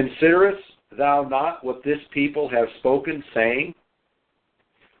 considerest thou not what this people have spoken, saying,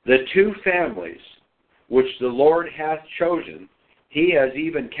 the two families which the Lord hath chosen, he has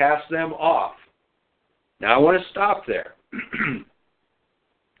even cast them off. Now I want to stop there.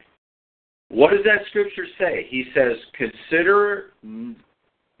 What does that scripture say? He says, consider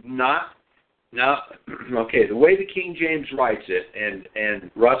not. Now, okay, the way the King James writes it,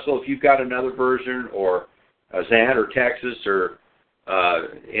 and Russell, if you've got another version, or Zan or Texas or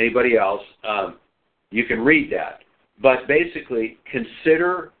anybody else, you can read that. But basically,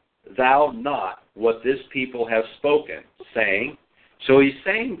 consider thou not what this people have spoken, saying. So he's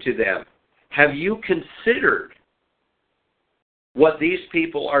saying to them, have you considered what these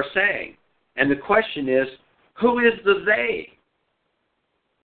people are saying? And the question is, who is the they?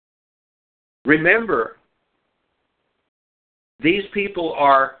 Remember, these people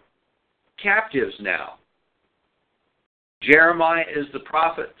are captives now. Jeremiah is the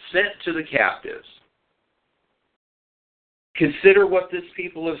prophet sent to the captives. Consider what this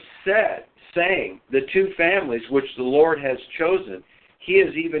people have said, saying, the two families which the Lord has chosen, he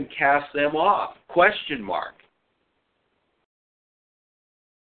has even cast them off. Question mark.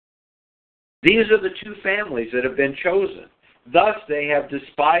 These are the two families that have been chosen. Thus they have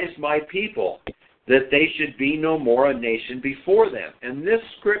despised my people, that they should be no more a nation before them. And this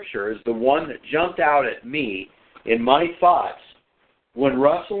scripture is the one that jumped out at me in my thoughts when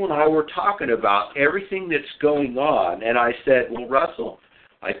Russell and I were talking about everything that's going on. And I said, well, Russell,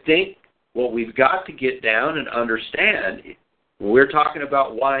 I think what we've got to get down and understand, when we're talking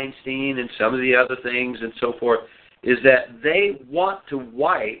about Weinstein and some of the other things and so forth, is that they want to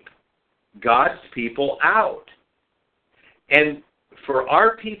wipe God's people out. And for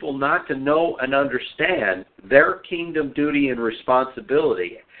our people not to know and understand their kingdom duty and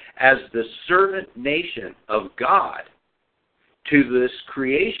responsibility as the servant nation of God to this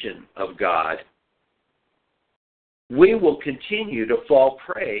creation of God, we will continue to fall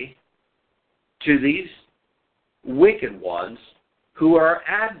prey to these wicked ones who are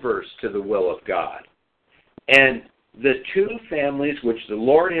adverse to the will of God. And the two families which the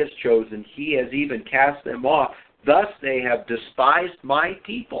Lord has chosen, He has even cast them off. Thus they have despised my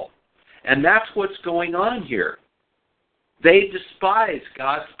people. And that's what's going on here. They despise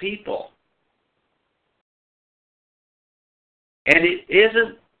God's people. And it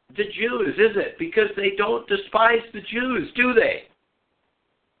isn't the Jews, is it? Because they don't despise the Jews, do they?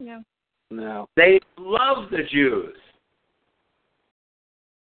 No. No. They love the Jews.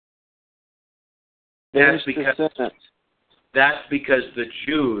 That's because the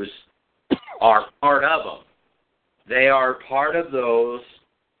Jews are part of them. They are part of those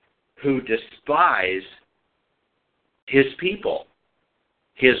who despise His people,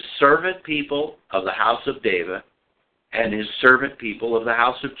 His servant people of the house of David and His servant people of the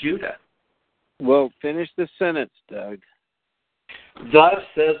house of Judah. Well, finish the sentence, Doug. Thus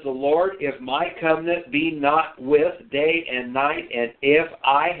says the Lord, if my covenant be not with day and night, and if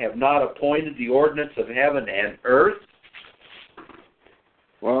I have not appointed the ordinance of heaven and earth,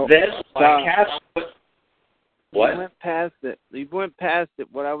 well, then I cast... What? You went past it. You went past it.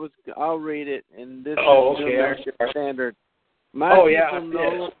 I'll read it, and this is okay. New American Standard. My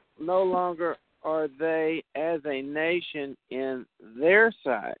people no longer are they as a nation in their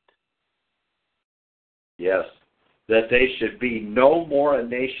sight. Yes, that they should be no more a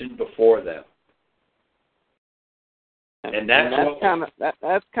nation before them. And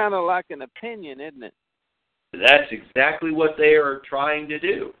that's kind of like an opinion, isn't it? That's exactly what they are trying to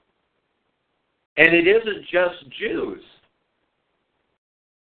do. And it isn't just Jews.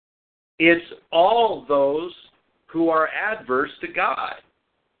 It's all those who are adverse to God.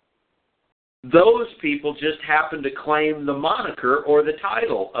 Those people just happen to claim the moniker or the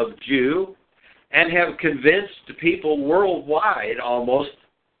title of Jew and have convinced people worldwide almost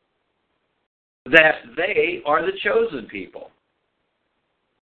that they are the chosen people.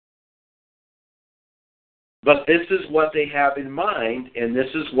 But this is what they have in mind, and this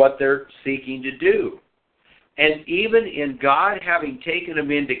is what they're seeking to do. And even in God having taken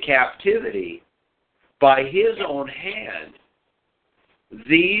them into captivity by His own hand,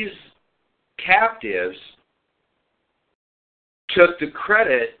 these captives took the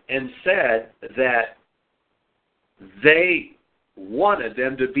credit and said that they wanted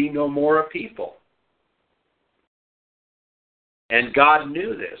them to be no more a people. And God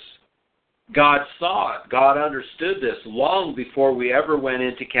knew this. God saw it. God understood this long before we ever went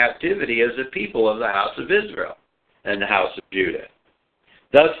into captivity as a people of the house of Israel and the house of Judah.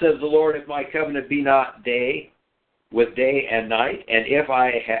 Thus says the Lord, if my covenant be not with day and night, and if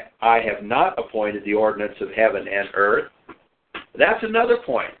I have not appointed the ordinance of heaven and earth, that's another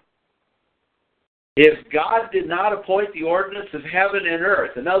point. If God did not appoint the ordinance of heaven and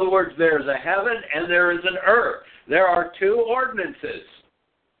earth, in other words, there is a heaven and there is an earth. There are two ordinances.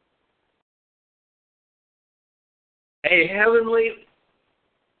 A heavenly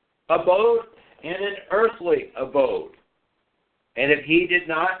abode and an earthly abode. And if He did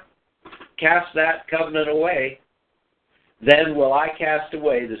not cast that covenant away, then will I cast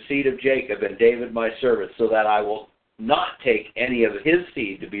away the seed of Jacob and David my servant, so that I will not take any of his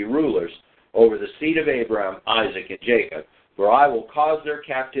seed to be rulers over the seed of Abraham, Isaac, and Jacob, for I will cause their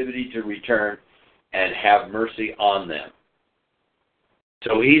captivity to return and have mercy on them.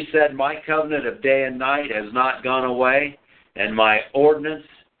 So He said, my covenant of day and night has not gone away, and my ordinance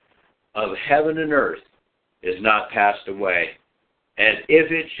of heaven and earth is not passed away. And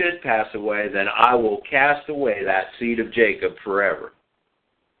if it should pass away, then I will cast away that seed of Jacob forever.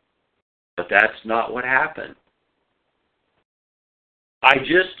 But that's not what happened. I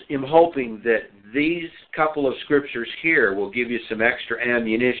just am hoping that these couple of scriptures here will give you some extra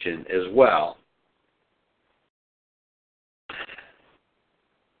ammunition as well.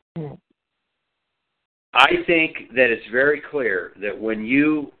 I think that it's very clear that when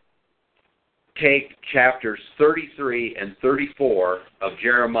you take chapters 33 and 34 of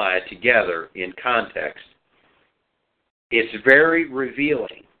Jeremiah together in context, it's very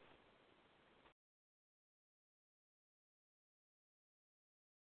revealing.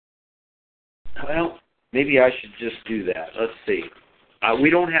 Well, maybe I should just do that. Let's see. We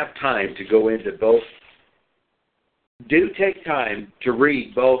don't have time to go into both. Do take time to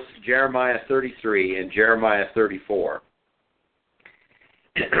read both Jeremiah 33 and Jeremiah 34.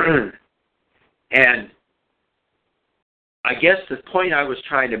 And I guess the point I was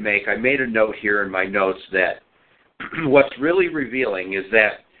trying to make, I made a note here in my notes that what's really revealing is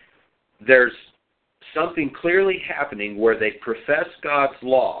that there's something clearly happening where they profess God's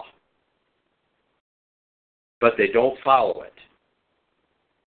law, but they don't follow it.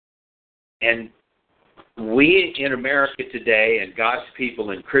 And we in America today and God's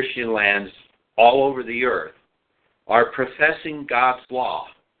people in Christian lands all over the earth are professing God's law,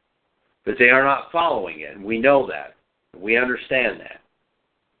 but they are not following it. And we know that. We understand that.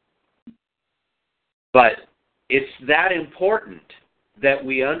 But it's that important that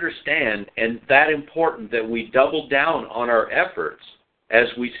we understand and that important that we double down on our efforts as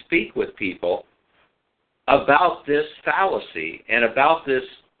we speak with people about this fallacy and about this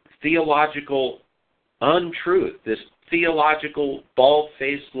theological untruth, this theological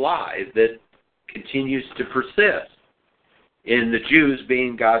bald-faced lie that continues to persist in the Jews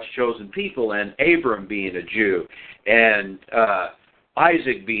being God's chosen people and Abram being a Jew and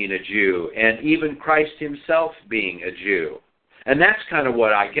Isaac being a Jew and even Christ himself being a Jew. And that's kind of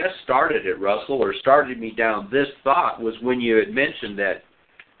what I guess started it, Russell, or started me down this thought was when you had mentioned that,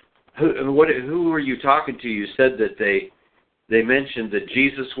 who were you talking to? You said that they mentioned that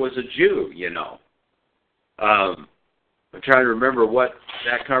Jesus was a Jew, you know. I'm trying to remember what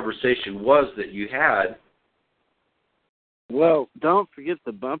that conversation was that you had. Well, don't forget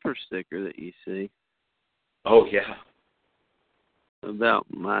the bumper sticker that you see. Oh, yeah. About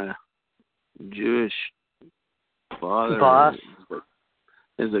my Jewish father. Boss.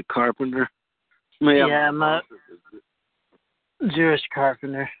 Is a carpenter. Yeah, my Jewish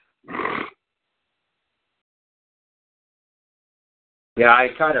carpenter. Yeah, I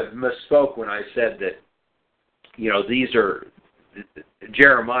kind of misspoke when I said that, you know, these are,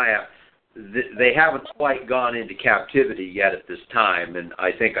 Jeremiah, they haven't quite gone into captivity yet at this time, and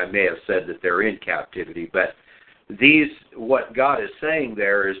I think I may have said that they're in captivity, but these, what God is saying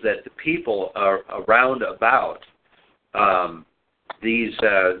there is that the people are around about these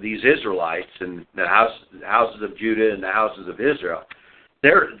Israelites and the houses of Judah and the houses of Israel,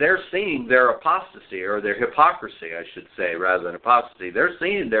 they're seeing their apostasy, or their hypocrisy, I should say, rather than apostasy. They're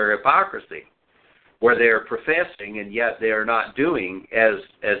seeing their hypocrisy, where they are professing and yet they are not doing as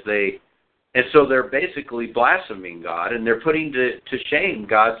they, and so they're basically blaspheming God, and they're putting to shame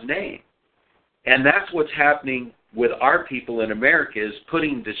God's name. And that's what's happening with our people in America, is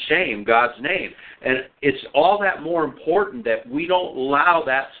putting to shame God's name. And it's all that more important that we don't allow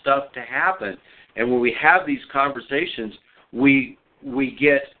that stuff to happen. And when we have these conversations, we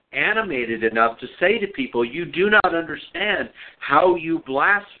get animated enough to say to people, you do not understand how you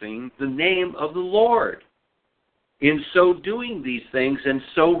blaspheme the name of the Lord in so doing these things and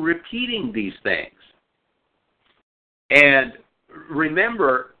so repeating these things. And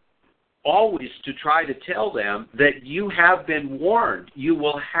remember always to try to tell them that you have been warned. You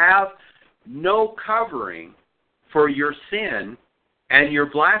will have no covering for your sin and your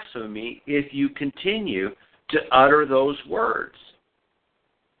blasphemy if you continue to utter those words.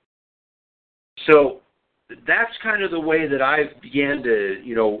 So that's kind of the way that I began to,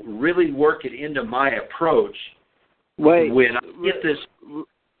 you know, really work it into my approach. Wait, when I get this,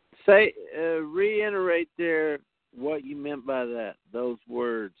 say, reiterate there what you meant by that, those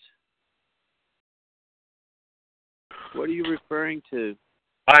words. What are you referring to?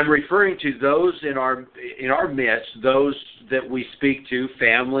 I'm referring to those in our midst, those that we speak to,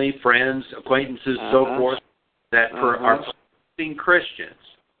 family, friends, acquaintances, so forth, that are professing Christians,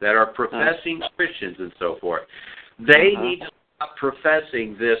 that are professing Christians and so forth. They need to stop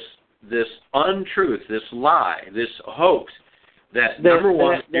professing this untruth, this lie, this hoax. That number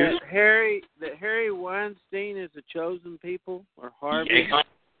one, that Harry Weinstein is a chosen people, or Harvey.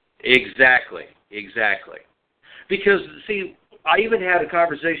 Exactly. Because see, I even had a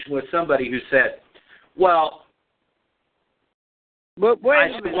conversation with somebody who said, "Well, but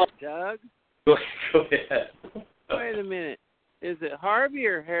wait a minute, Doug. Go ahead. Wait a minute. Is it Harvey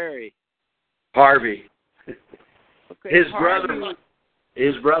or Harry? Harvey. Okay,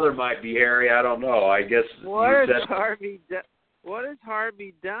 His brother might be Harry. I don't know. I guess. What has Harvey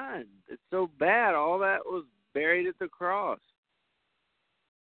done? It's so bad. All that was buried at the cross.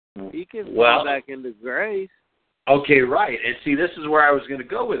 He can fall back into grace. Okay, right. And see, this is where I was going to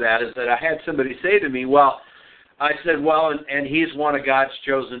go with that, is that I had somebody say to me, I said, and he's one of God's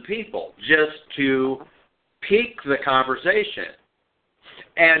chosen people, just to pique the conversation.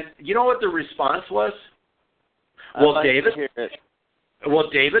 And you know what the response was? David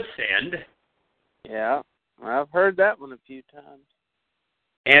sinned. Yeah, I've heard that one a few times.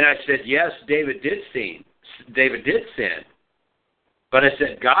 And I said, yes, David did sin. But I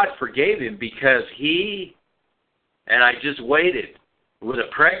said, God forgave him because he And I just waited with a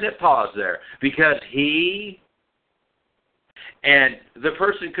pregnant pause there because and the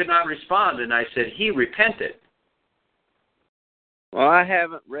person could not respond, and I said, he repented. Well, I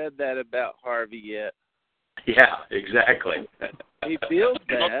haven't read that about Harvey yet. Yeah, exactly. He feels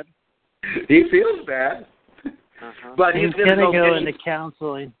bad. He feels bad. But he's going to go into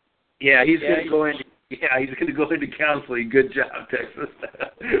counseling. Yeah, he's going to go into he's going to go into counseling. Good job, Texas.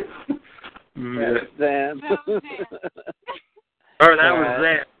 That's them. Or that was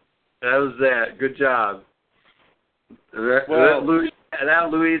that. That was that. Good job. That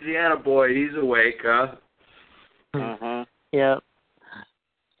Louisiana boy, he's awake, huh? Yep.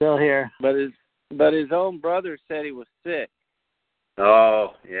 Still here. But his own brother said he was sick.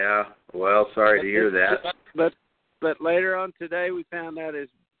 Oh, yeah. Well, sorry to hear that. But later on today, we found out his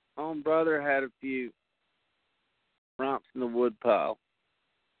own brother had a few romps in the woodpile.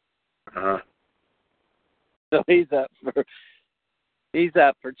 So he's up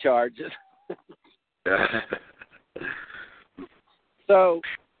for charges. So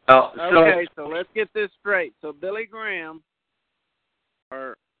let's get this straight. So Billy Graham,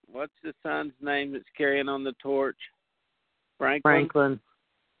 or what's the son's name that's carrying on the torch? Franklin.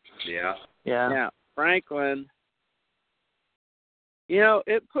 Yeah. Franklin. You know,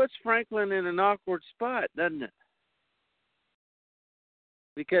 it puts Franklin in an awkward spot, doesn't it?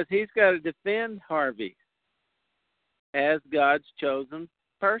 Because he's got to defend Harvey as God's chosen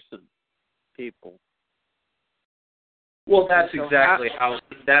people. Well, that's exactly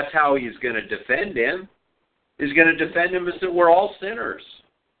how he's going to defend him. He's going to defend him as that we're all sinners.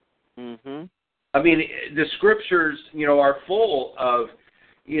 Mm-hmm. I mean, the scriptures, are full of,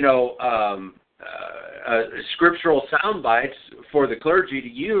 scriptural sound bites for the clergy to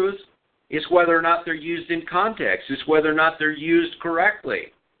use. It's whether or not they're used in context. It's whether or not they're used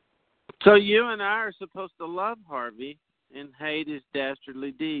correctly. So you and I are supposed to love Harvey and hate his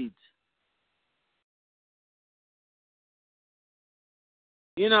dastardly deeds.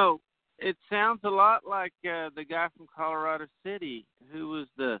 It sounds a lot like the guy from Colorado City who was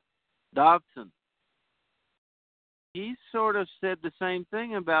the Dobson. He sort of said the same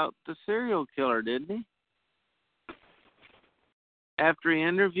thing about the serial killer, didn't he? After he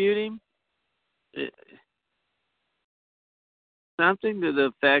interviewed him, something to the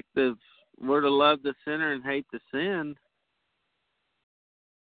effect of we're to love the sinner and hate the sin.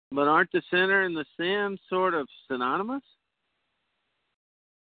 But aren't the sinner and the sin sort of synonymous?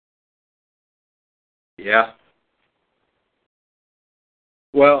 Yeah.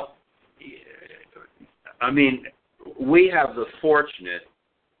 Well, I mean, we have the fortunate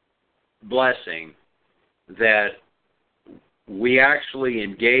blessing that we actually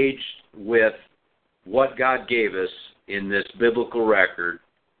engaged with what God gave us in this biblical record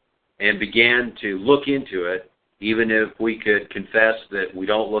and began to look into it, even if we could confess that we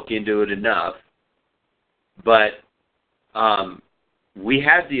don't look into it enough. But we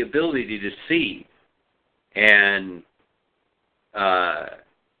had the ability to see, and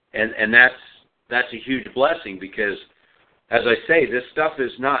that's a huge blessing because, as I say, this stuff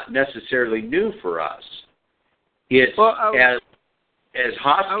is not necessarily new for us. It's as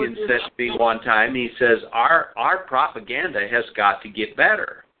Hoskins said to me one time. He says our propaganda has got to get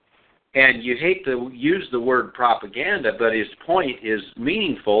better, and you hate to use the word propaganda, but his point is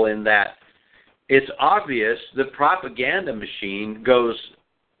meaningful in that it's obvious the propaganda machine goes,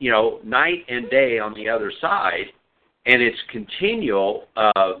 night and day on the other side, and it's continual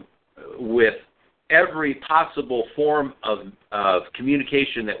with every possible form of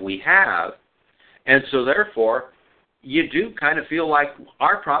communication that we have. And so therefore, you do kind of feel like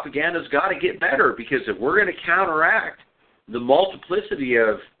our propaganda's got to get better, because if we're going to counteract the multiplicity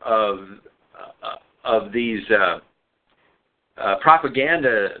of these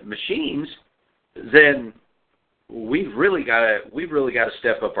propaganda machines, then we've really got to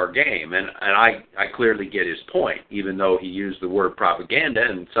step up our game. And I clearly get his point, even though he used the word propaganda,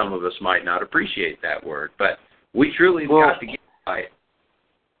 and some of us might not appreciate that word. But we truly got to get right.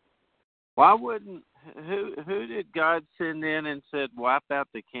 Why wouldn't who did God send in and said wipe out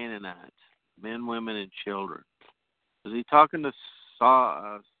the Canaanites, men, women, and children? Was he talking to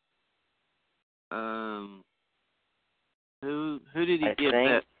Saul? Who did he get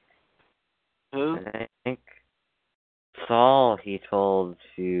that? Who? I think Saul he told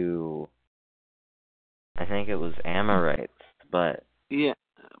to, I think it was Amorites, but yeah.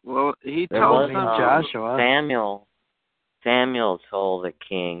 Well, he told Joshua. Samuel told the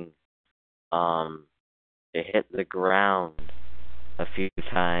king to hit the ground a few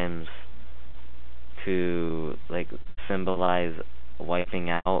times to symbolize wiping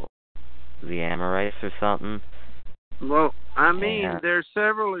out the Amorites or something. Well, I mean, there's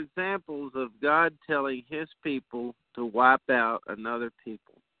several examples of God telling his people to wipe out another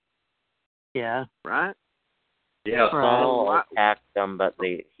people. Yeah. Right? Yeah. Saul attacked them, but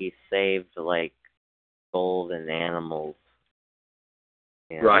he saved, like, gold and animals.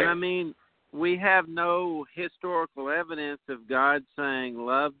 Yeah. Right. And I mean, we have no historical evidence of God saying,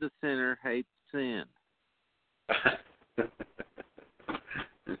 love the sinner, hate sin.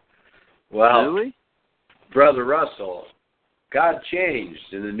 Well, do we? Brother Russell, God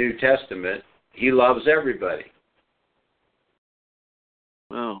changed in the New Testament. He loves everybody.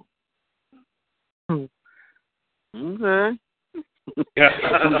 Oh. Okay. Thank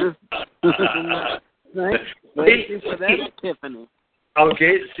you for that epiphany.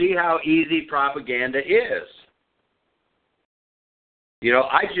 Okay, see how easy propaganda is. You know,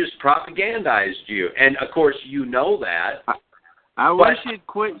 I just propagandized you, and of course you know that. I wish you'd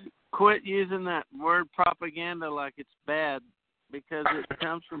quit using that word propaganda like it's bad, because it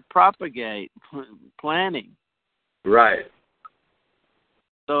comes from propagate, planting. Right.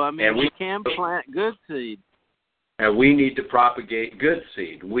 So, I mean, we can plant good seed. And we need to propagate good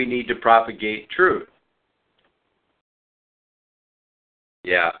seed. We need to propagate truth.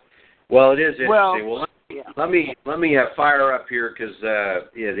 Yeah. Well, it is interesting. Well, let me fire up here because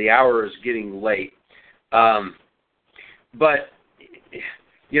the hour is getting late. But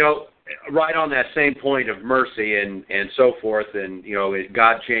you know, right on that same point of mercy and so forth, and you know,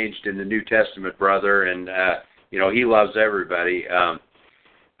 God changed in the New Testament, brother, and you know, He loves everybody.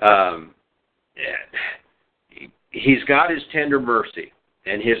 He's got His tender mercy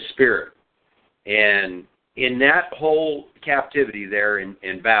and His Spirit, and in that whole captivity there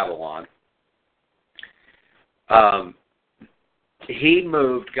in Babylon, God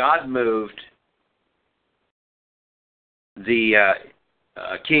moved the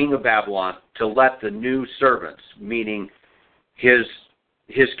king of Babylon to let the new servants, meaning his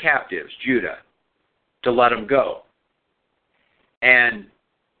captives, Judah, to let them go. And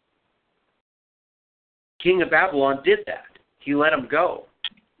king of Babylon did that. He let them go.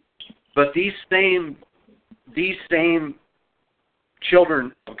 But these same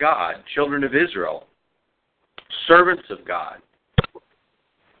children of God, children of Israel, servants of God,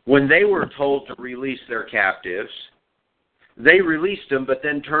 when they were told to release their captives, they released them, but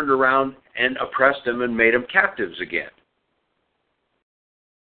then turned around and oppressed them and made them captives again.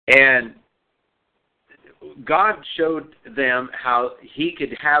 And God showed them how He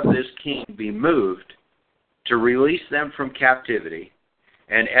could have this king be moved to release them from captivity,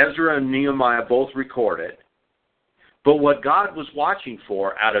 and Ezra and Nehemiah both record it. But what God was watching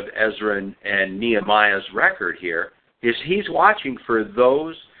for out of Ezra and Nehemiah's record here is He's watching for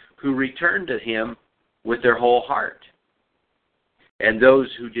those who returned to Him with their whole heart, and those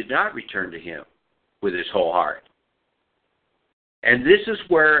who did not return to Him with His whole heart. And this is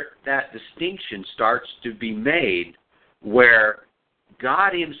where that distinction starts to be made, where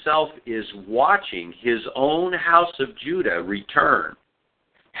God Himself is watching His own house of Judah return,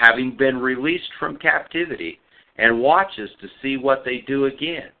 having been released from captivity, and watches to see what they do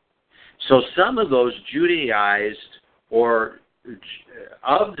again. So some of those Judaized, or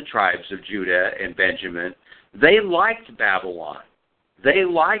of the tribes of Judah and Benjamin, they liked Babylon. They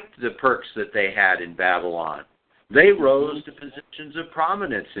liked the perks that they had in Babylon. They rose to positions of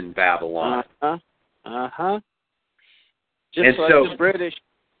prominence in Babylon. Just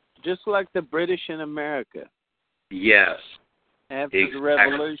like the British in America. Yes. After the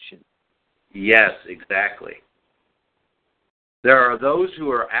Revolution. Yes, exactly. There are those who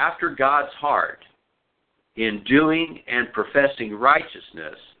are after God's heart in doing and professing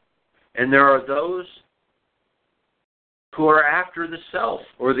righteousness, and there are those who are after the self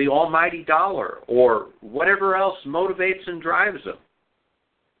or the almighty dollar or whatever else motivates and drives them.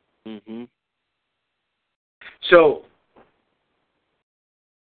 Mm-hmm. So,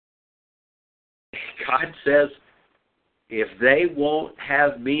 God says, if they won't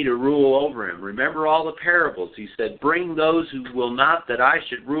have me to rule over him, remember all the parables. He said, bring those who will not, that I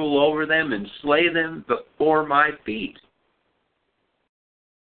should rule over them and slay them before my feet.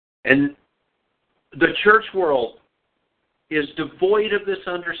 And the church world is devoid of this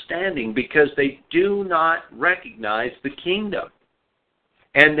understanding because they do not recognize the kingdom.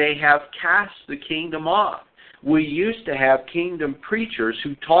 And they have cast the kingdom off. We used to have kingdom preachers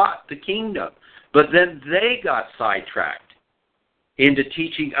who taught the kingdom, but then they got sidetracked into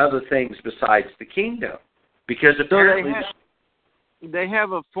teaching other things besides the kingdom. Because apparently they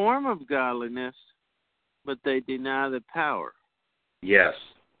have a form of godliness, but they deny the power. Yes.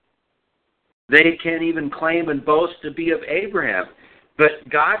 They can't even claim and boast to be of Abraham. But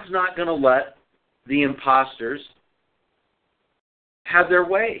God's not going to let the imposters have their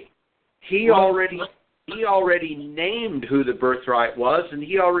way. He already named who the birthright was, and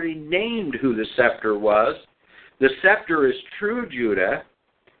he already named who the scepter was. The scepter is true Judah,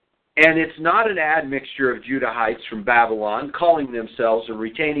 and it's not an admixture of Judahites from Babylon calling themselves or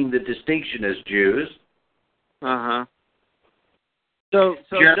retaining the distinction as Jews. So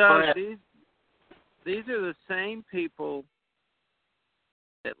Doug, these are the same people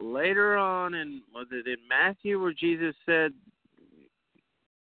that later on was it in Matthew where Jesus said,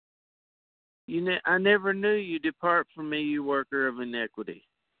 I never knew you, depart from me, you worker of iniquity.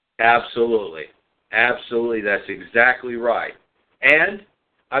 Absolutely. Absolutely, that's exactly right. And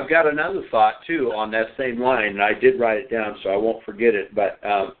I've got another thought, too, on that same line, and I did write it down so I won't forget it, but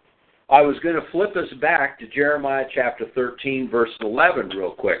I was going to flip us back to Jeremiah chapter 13, verse 11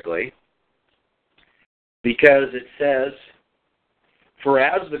 real quickly, because it says, for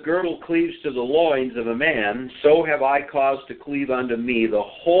as the girdle cleaves to the loins of a man, so have I caused to cleave unto me the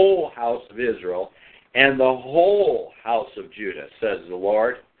whole house of Israel and the whole house of Judah, says the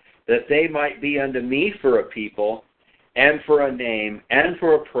Lord, that they might be unto me for a people, and for a name, and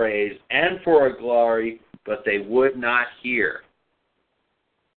for a praise, and for a glory, but they would not hear.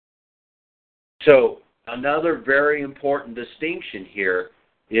 So, another very important distinction here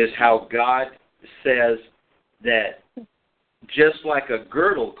is how God says that just like a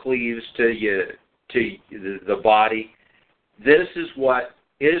girdle cleaves to the body, this is what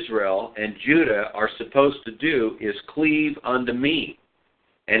Israel and Judah are supposed to do, is cleave unto me.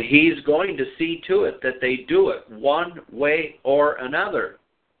 And he's going to see to it that they do it one way or another.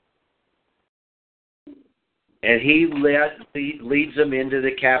 And he leads them into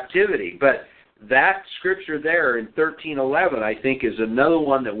the captivity. But that scripture there in 13:11, I think, is another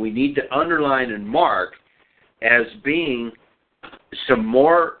one that we need to underline and mark as being some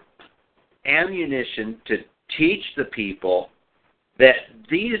more ammunition to teach the people that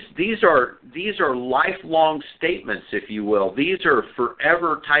these are lifelong statements, if you will. These are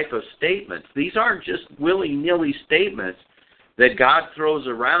forever type of statements. These aren't just willy-nilly statements that God throws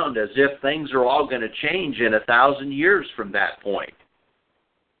around as if things are all going to change in 1,000 years from that point.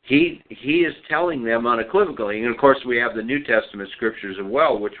 He is telling them unequivocally, and of course we have the New Testament scriptures as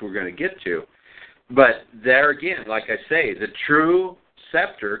well, which we're going to get to. But there again, like I say, the true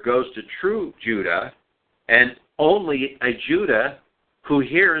scepter goes to true Judah, and only a Judah who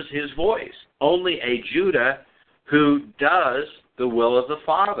hears his voice. Only a Judah who does the will of the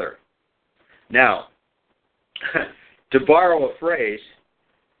Father. Now, to borrow a phrase,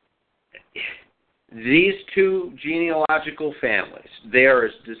 these two genealogical families, they are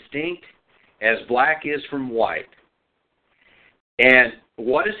as distinct as black is from white. And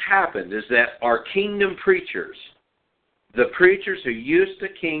what has happened is that our kingdom preachers, the preachers who used to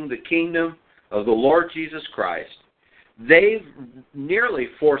king the kingdom of the Lord Jesus Christ, they've nearly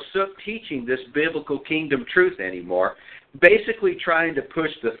forsook teaching this biblical kingdom truth anymore, basically trying to push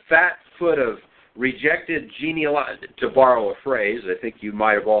the fat foot of rejected genealogy, to borrow a phrase, I think you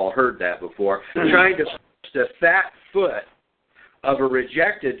might have all heard that before, trying to push the fat foot of a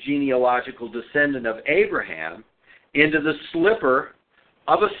rejected genealogical descendant of Abraham into the slipper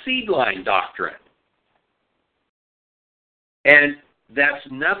of a seed line doctrine. And that's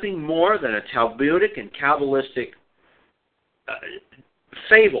nothing more than a Talmudic and Kabbalistic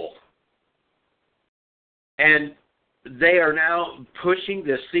fable. And they are now pushing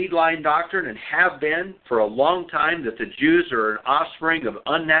this seed line doctrine, and have been for a long time, that the Jews are an offspring of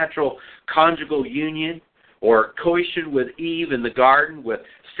unnatural conjugal union or coition with Eve in the garden, with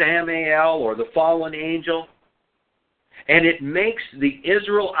Samael or the fallen angel. And it makes the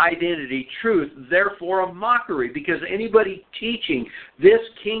Israel identity truth, therefore, a mockery, because anybody teaching this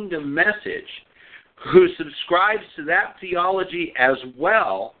kingdom message who subscribes to that theology as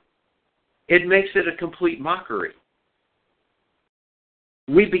well, it makes it a complete mockery.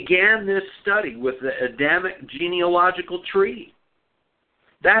 We began this study with the Adamic genealogical tree.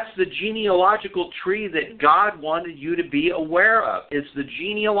 That's the genealogical tree that God wanted you to be aware of. It's the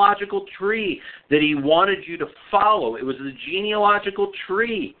genealogical tree that He wanted you to follow. It was the genealogical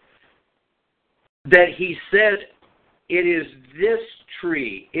tree that He said, it is this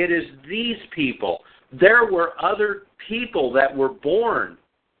tree. It is these people. There were other people that were born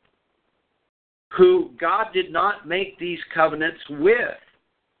who God did not make these covenants with.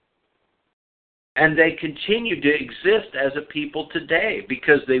 And they continue to exist as a people today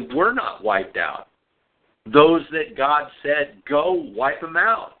because they were not wiped out. Those that God said, go wipe them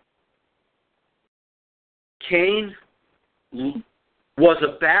out. Cain was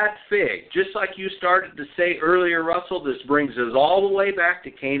a bad fig. Just like you started to say earlier, Russell, this brings us all the way back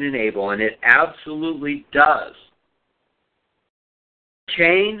to Cain and Abel, and it absolutely does.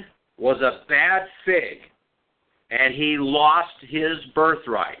 Cain was a bad fig, and he lost his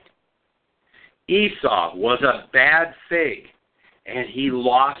birthright. Esau was a bad fig, and he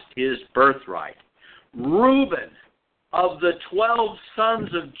lost his birthright. Reuben, of the 12 sons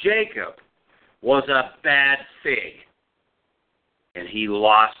of Jacob, was a bad fig, and he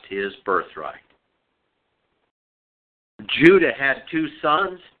lost his birthright. Judah had 2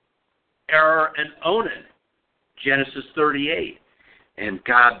 sons, Er and Onan, Genesis 38. And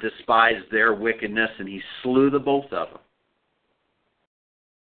God despised their wickedness, and he slew the both of them.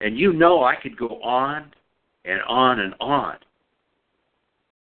 And you know I could go on and on and on.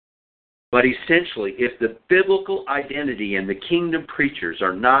 But essentially, if the biblical identity and the kingdom preachers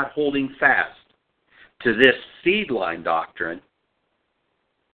are not holding fast to this seedline doctrine,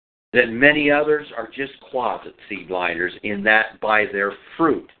 then many others are just closet seedliners in that by their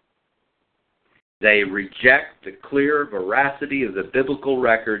fruit they reject the clear veracity of the biblical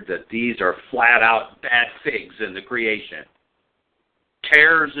record that these are flat-out bad figs in the creation.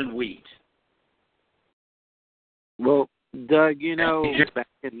 Tares and wheat. Well, Doug, you know, back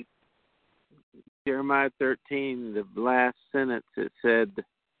in Jeremiah 13, the last sentence, it said,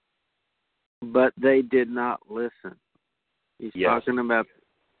 but they did not listen. He's talking about,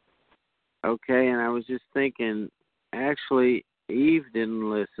 okay, and I was just thinking, actually, Eve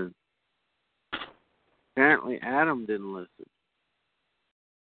didn't listen. Apparently, Adam didn't listen.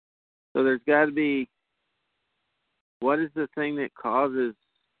 So there's got to be, what is the thing that causes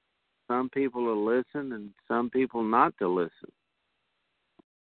some people to listen and some people not to listen?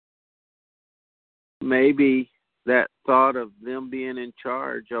 Maybe that thought of them being in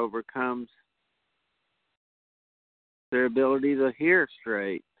charge overcomes their ability to hear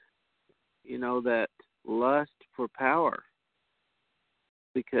straight. You know, that lust for power.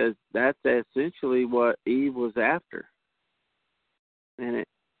 Because that's essentially what Eve was after. And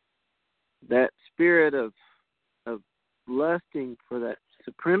that spirit of lusting for that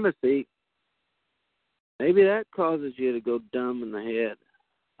supremacy, maybe that causes you to go dumb in the head.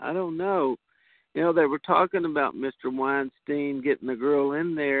 I don't know. You know, they were talking about Mr. Weinstein getting the girl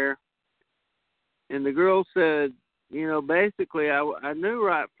in there, and the girl said, you know, basically, I knew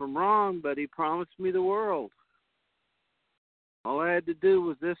right from wrong, but he promised me the world. All I had to do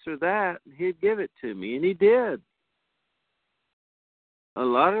was this or that, and he'd give it to me, and he did. A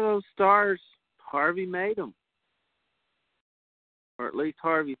lot of those stars, Harvey made them. Or at least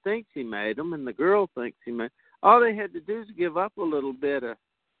Harvey thinks he made them, and the girl thinks he made them. All they had to do is give up a little bit of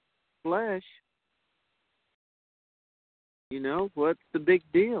flesh. You know, what's the big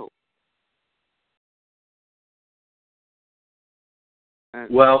deal?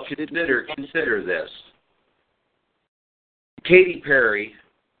 Well, consider this. Katy Perry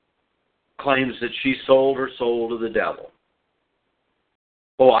claims that she sold her soul to the devil.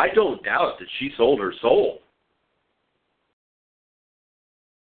 Oh, I don't doubt that she sold her soul.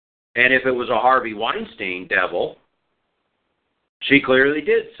 And if it was a Harvey Weinstein devil, she clearly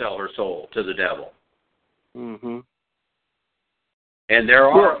did sell her soul to the devil. Mm-hmm. And there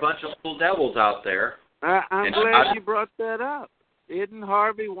are a bunch of little devils out there. I'm glad you brought that up. Isn't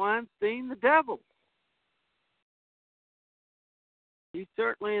Harvey Weinstein the devil? He's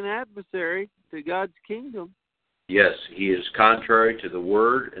certainly an adversary to God's kingdom. Yes, he is contrary to the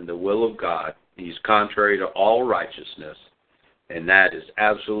word and the will of God. He's contrary to all righteousness. And that is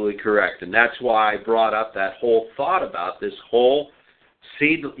absolutely correct. And that's why I brought up that whole thought about this whole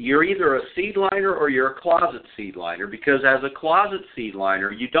seed. You're either a seedliner or you're a closet seedliner, because as a closet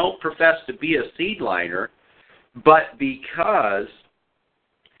seedliner, you don't profess to be a seedliner, but because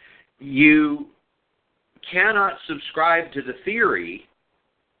you cannot subscribe to the theory,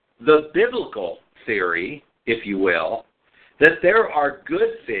 the biblical theory, if you will, that there are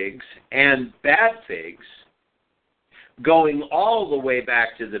good figs and bad figs going all the way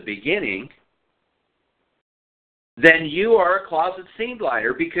back to the beginning, then you are a closet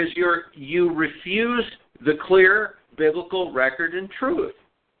seedliner because you refuse the clear biblical record and truth.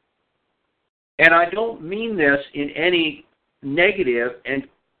 And I don't mean this in any negative and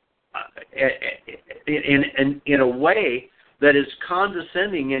in a way that is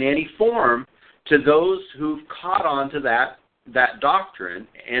condescending in any form to those who've caught on to that doctrine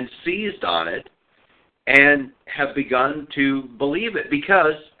and seized on it and have begun to believe it.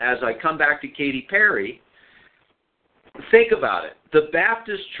 Because, as I come back to Katy Perry, think about it. The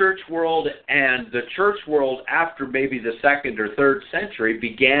Baptist church world and the church world after maybe the 2nd or 3rd century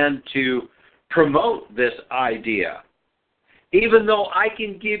began to promote this idea. Even though I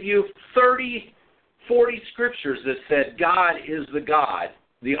can give you 30, 40 scriptures that said God is the God,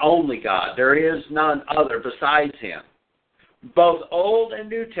 the only God. There is none other besides him. both Old and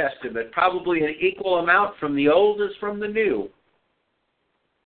New Testament, probably an equal amount from the Old as from the New.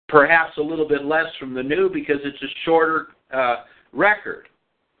 Perhaps a little bit less from the New because it's a shorter record.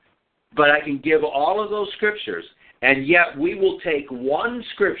 But I can give all of those scriptures, and yet we will take one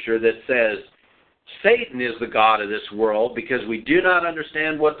scripture that says Satan is the god of this world because we do not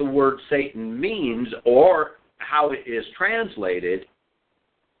understand what the word Satan means or how it is translated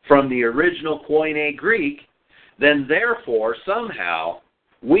from the original Koine Greek, then therefore somehow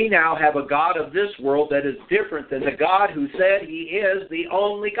we now have a god of this world that is different than the God who said he is the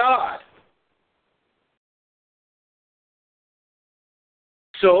only God.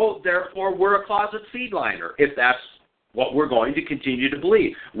 So, therefore, we're a closet seedliner, if that's what we're going to continue to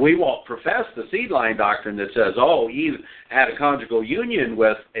believe. We won't profess the seedline doctrine that says, oh, Eve had a conjugal union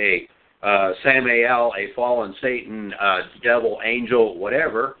with a Samael, a fallen Satan, devil, angel,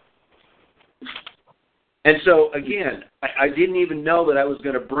 whatever. And so, again, I didn't even know that I was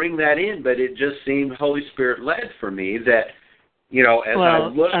going to bring that in, but it just seemed Holy Spirit-led for me that, as I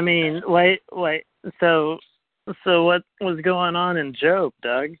looked... wait. So what was going on in Job,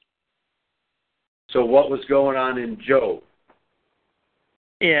 Doug? So what was going on in Job?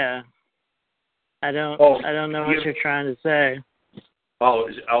 Yeah. I don't know what you're trying to say. Oh,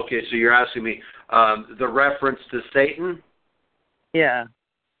 okay, so you're asking me the reference to Satan? Yeah.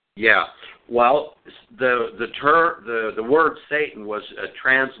 Yeah. Well, the word Satan was a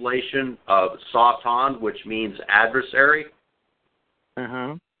translation of Satan, which means adversary.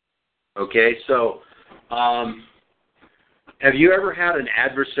 Uh-huh. Okay, so have you ever had an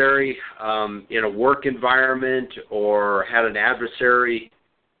adversary in a work environment, or had an adversary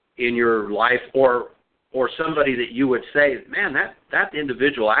in your life, or somebody that you would say, man, that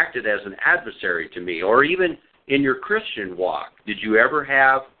individual acted as an adversary to me, or even in your Christian walk? Did you ever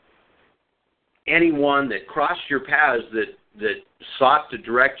have anyone that crossed your paths that sought to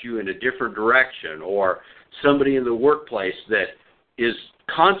direct you in a different direction, or somebody in the workplace that is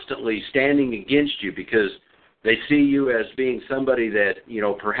constantly standing against you because they see you as being somebody that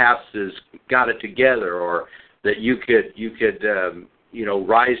perhaps has got it together, or that you could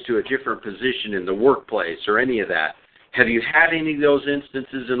rise to a different position in the workplace, or any of that? Have you had any of those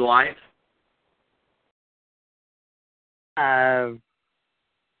instances in life? I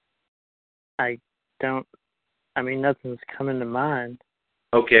don't. I mean, nothing's coming to mind.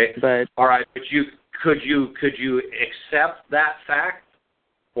 Okay. But all right. But could you accept that fact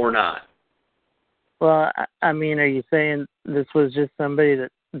or not? Well, I mean, are you saying this was just somebody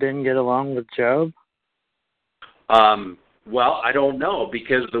that didn't get along with Job? Well, I don't know,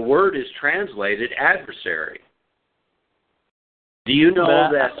 because the word is translated adversary. Do you know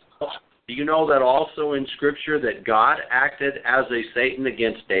that also in Scripture that God acted as a Satan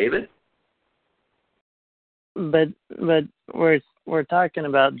against David? But we're talking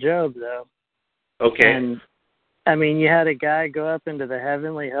about Job, though. Okay. And I mean, you had a guy go up into the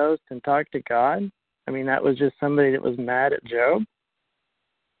heavenly host and talk to God. I mean, that was just somebody that was mad at Job.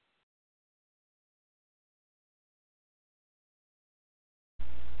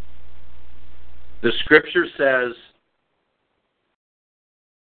 The Scripture says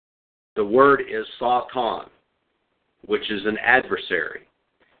the word is Satan, which is an adversary.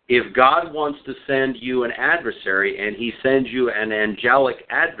 If God wants to send you an adversary, and he sends you an angelic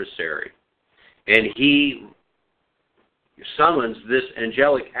adversary, and he summons this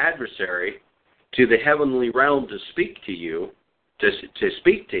angelic adversary to the heavenly realm to speak to you, to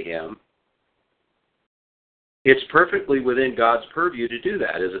speak to him, it's perfectly within God's purview to do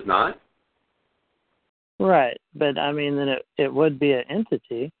that, is it not? Right, but I mean, then it would be an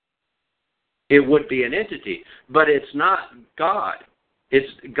entity. It would be an entity, but it's not God. It's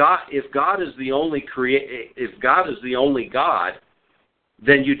God. If God is the only if God is the only God,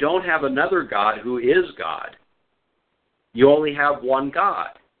 then you don't have another God who is God. You only have one God.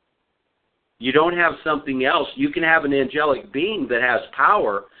 You don't have something else. You can have an angelic being that has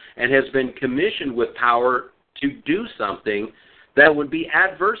power and has been commissioned with power to do something that would be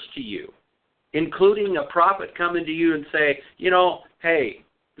adverse to you, including a prophet coming to you and say, hey,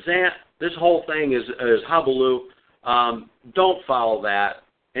 Zant, this whole thing is hullabaloo. Don't follow that.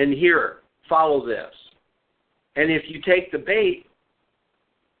 And here, follow this. And if you take the bait,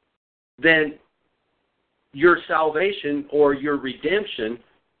 then your salvation or your redemption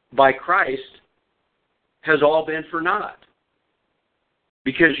by Christ has all been for naught,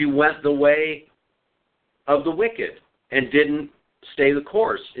 because you went the way of the wicked and didn't stay the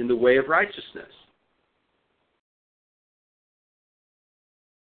course in the way of righteousness.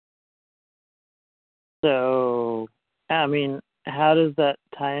 So, I mean, how does that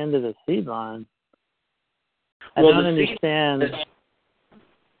tie into the seed line? I don't understand.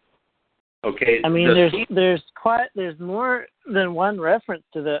 Okay. I mean, there's more than one reference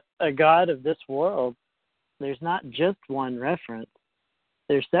to a God of this world. There's not just one reference.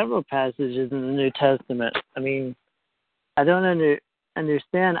 There's several passages in the New Testament. I mean, I don't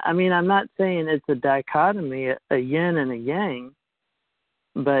understand. I mean, I'm not saying it's a dichotomy, a yin and a yang,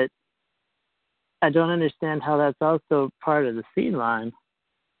 but I don't understand how that's also part of the seed line.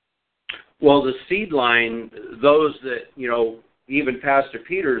 Well, the seed line, those that, even Pastor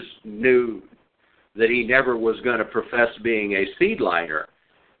Peters knew that he never was going to profess being a seed liner,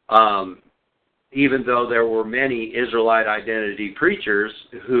 even though there were many Israelite identity preachers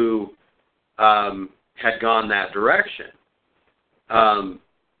who had gone that direction.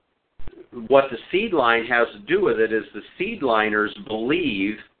 What the seed line has to do with it is the seed liners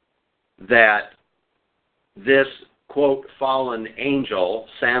believe that this, quote, fallen angel,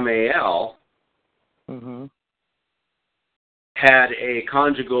 Samael, had a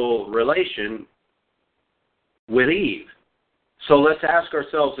conjugal relation with Eve. So let's ask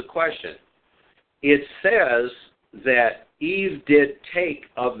ourselves a question. It says that Eve did take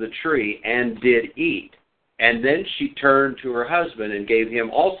of the tree and did eat, and then she turned to her husband and gave him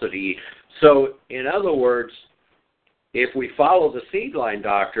also to eat. So, in other words, if we follow the seed line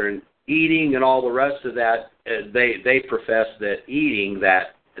doctrine, eating and all the rest of that, they profess that eating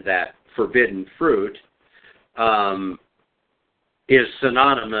that forbidden fruit is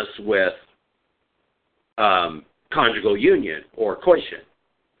synonymous with conjugal union or coition.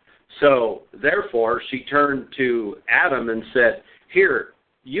 So, therefore, she turned to Adam and said, "Here,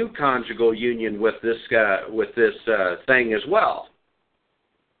 you conjugal union with this thing as well."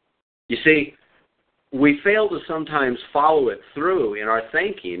 You see, we fail to sometimes follow it through in our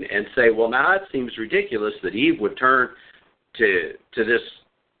thinking and say, well, now it seems ridiculous that Eve would turn to this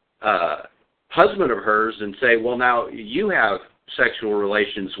husband of hers and say, well, now you have sexual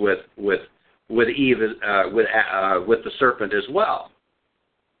relations with Eve, with the serpent as well.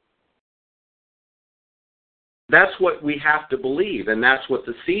 That's what we have to believe, and that's what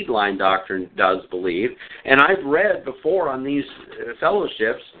the seed line doctrine does believe. And I've read before on these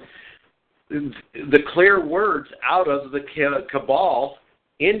fellowships the clear words out of the Cabal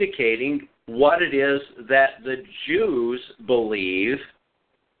indicating what it is that the Jews believe.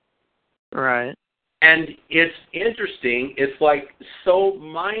 Right. And it's interesting, it's like so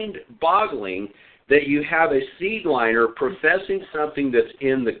mind-boggling that you have a seed liner professing something that's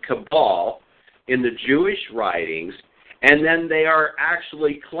in the Cabal, in the Jewish writings, and then they are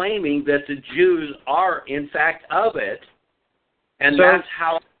actually claiming that the Jews are, in fact, of it, and so that's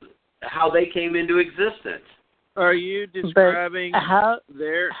how they came into existence. Are you describing how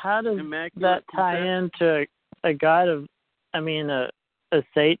does immaculate that tie into a god of, a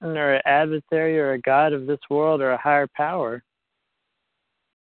Satan or an adversary or a god of this world or a higher power?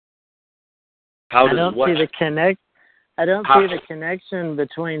 I don't see the connection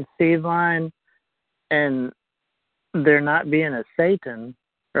between seed line and there not being a Satan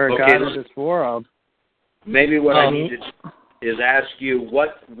or a god of this world. Maybe what I need to is ask you,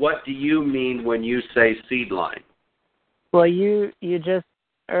 what do you mean when you say seed line? Well, you just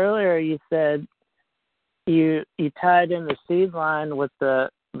earlier you said you tied in the seed line with the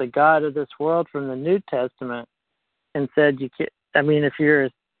god of this world from the New Testament and said you're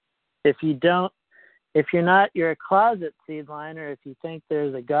a closet seed liner if you think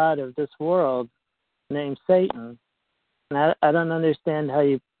there's a god of this world named Satan. And I don't understand how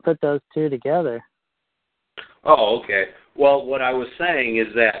you put those two together. Oh, okay. Well, what I was saying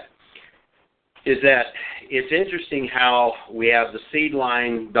is that it's interesting how we have the seed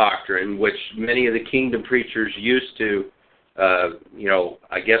line doctrine, which many of the kingdom preachers used to,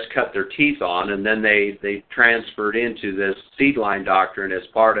 cut their teeth on, and then they transferred into this seed line doctrine as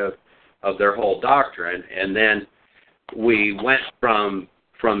part of their whole doctrine, and then we went from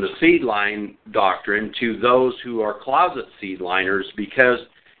the seed line doctrine to those who are closet seed liners, because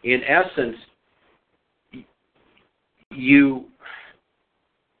in essence, you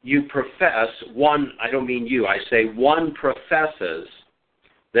profess, one professes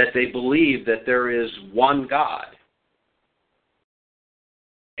that they believe that there is one God.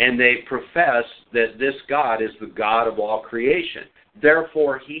 And they profess that this God is the God of all creation.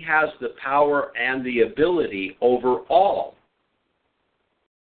 Therefore, he has the power and the ability over all.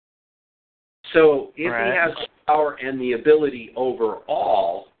 So, if he has the power and the ability over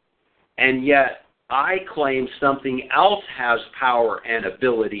all, and yet I claim something else has power and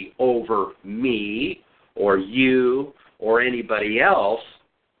ability over me or you or anybody else,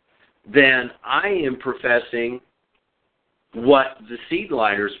 then I am professing what the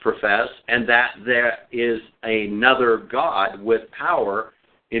seedliners profess, and that there is another God with power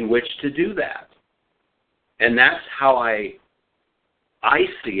in which to do that. And that's how I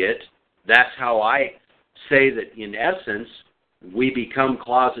see it. That's how I say that, in essence, we become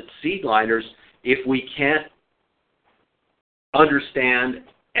closet seedliners if we can't understand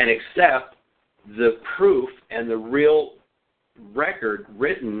and accept the proof and the real record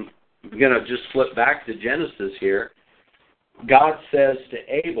written. I'm going to just flip back to Genesis here. God says to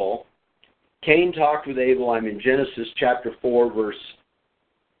Abel, Cain talked with Abel, I'm in Genesis chapter 4, verse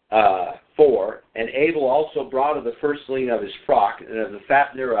 4, and Abel also brought of the firstling of his flock and of the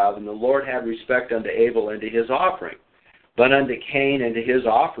fat thereof, and the Lord had respect unto Abel and to his offering. But unto Cain and to his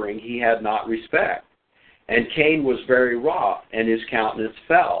offering he had not respect. And Cain was very wroth, and his countenance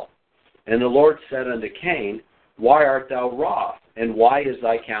fell. And the Lord said unto Cain, Why art thou wroth, and why is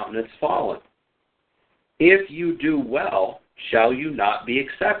thy countenance fallen? If you do well, shall you not be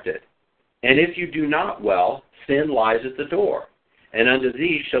accepted? And if you do not well, sin lies at the door. And unto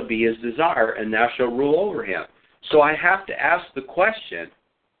thee shall be his desire, and thou shalt rule over him. So I have to ask the question,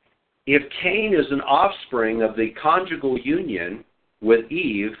 if Cain is an offspring of the conjugal union with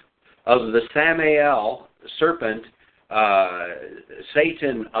Eve, of the Samael, serpent,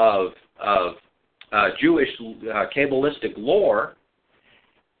 Satan of Jewish Kabbalistic lore,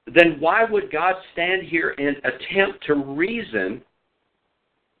 then why would God stand here and attempt to reason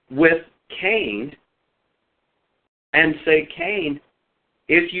with Cain and say, Cain,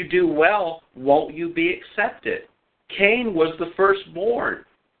 if you do well, won't you be accepted? Cain was the firstborn.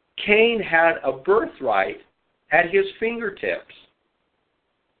 Cain had a birthright at his fingertips.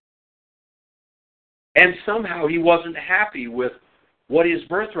 And somehow he wasn't happy with what his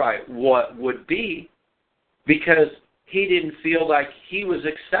birthright would be, because he didn't feel like he was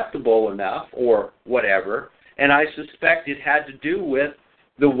acceptable enough or whatever. And I suspect it had to do with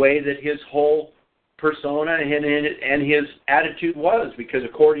the way that his whole persona and his attitude was, because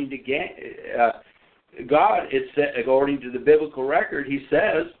according to God, according to the biblical record, he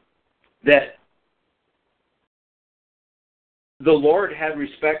says that the Lord had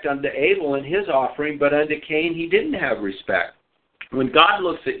respect unto Abel and his offering, but unto Cain he didn't have respect. When God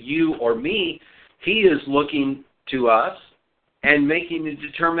looks at you or me, he is looking to us and making a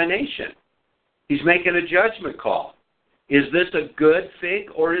determination. He's making a judgment call. Is this a good fig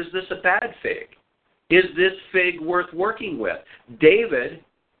or is this a bad fig? Is this fig worth working with? David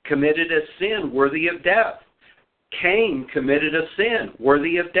committed a sin worthy of death. Cain committed a sin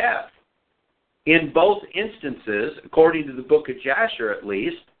worthy of death. In both instances, according to the book of Jasher at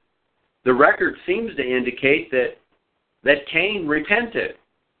least, the record seems to indicate that Cain repented.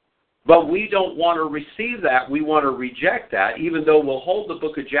 But we don't want to receive that. We want to reject that, even though we'll hold the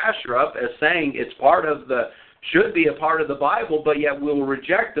book of Jasher up as saying it's should be a part of the Bible, but yet we'll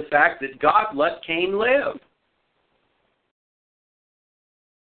reject the fact that God let Cain live.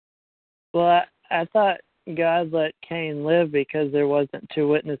 Well, I thought God let Cain live because there wasn't two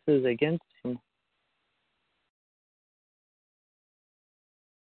witnesses against him.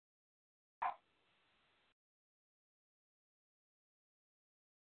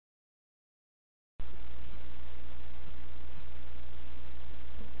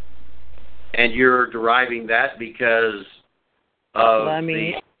 And you're deriving that because of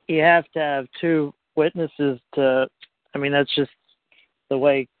you have to have two witnesses that's just the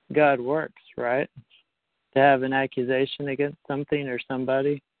way God works, right? To have an accusation against something or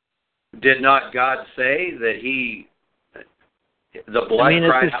somebody. Did not God say that the blood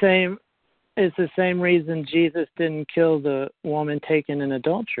cried? It's the same reason Jesus didn't kill the woman taken in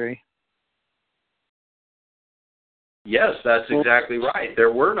adultery. Yes, that's exactly right.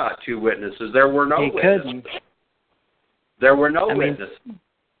 There were not two witnesses. There were no witnesses. Couldn't. There were no witnesses.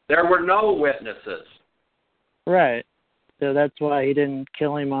 There were no witnesses. Right. So that's why he didn't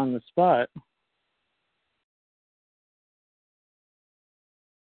kill him on the spot.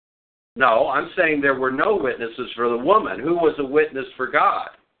 No, I'm saying there were no witnesses for the woman. Who was a witness for God?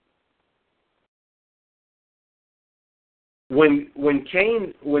 When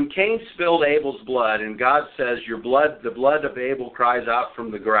Cain spilled Abel's blood, and God says, the blood of Abel cries out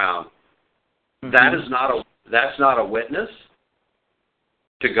from the ground. Mm-hmm. That's not a witness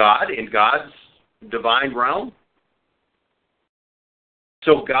to God in God's divine realm.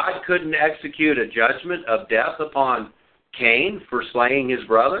 So God couldn't execute a judgment of death upon Cain for slaying his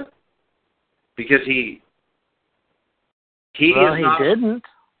brother, because he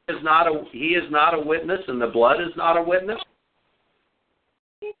is not a witness, and the blood is not a witness.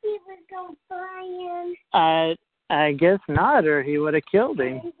 I guess not, or he would have killed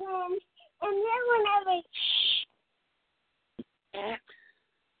him.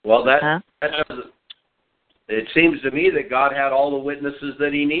 Well, that doesn't. It seems to me that God had all the witnesses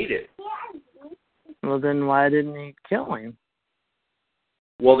that he needed. Well, then why didn't he kill him?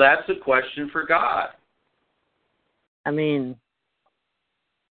 Well, that's a question for God. I mean,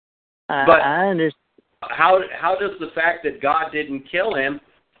 but I understand. How does the fact that God didn't kill him,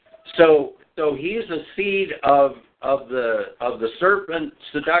 so he's a seed of the serpent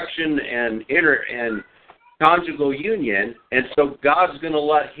seduction and conjugal union, and so God's going to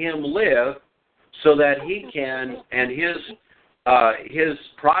let him live so that he can, and his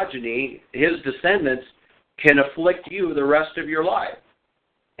progeny, his descendants, can afflict you the rest of your life.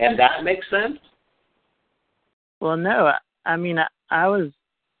 And that makes sense? Well, no. I mean, I'm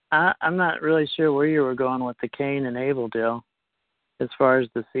not really sure where you were going with the Cain and Abel deal as far as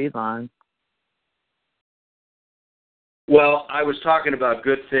the seed line. Well, I was talking about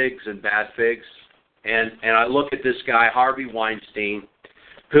good figs and bad figs, and I look at this guy, Harvey Weinstein,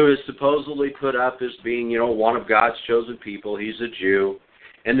 who is supposedly put up as being, one of God's chosen people. He's a Jew,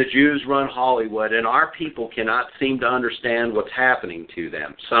 and the Jews run Hollywood, and our people cannot seem to understand what's happening to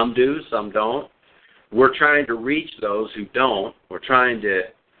them. Some do, some don't. We're trying to reach those who don't. We're trying to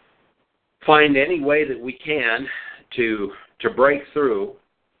find any way that we can to break through,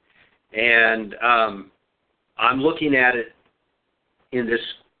 and I'm looking at it in this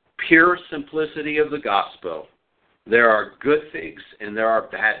pure simplicity of the gospel. There are good figs and there are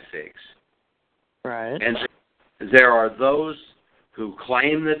bad figs. Right. And there are those who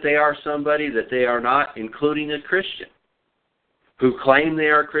claim that they are somebody that they are not, including a Christian, who claim they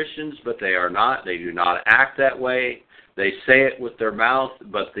are Christians, but they are not. They do not act that way. They say it with their mouth,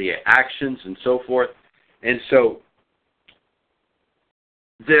 but the actions and so forth. And so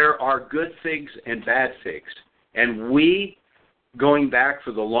there are good figs and bad figs. And we, going back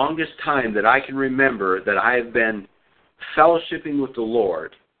for the longest time that I can remember, that I have been fellowshipping with the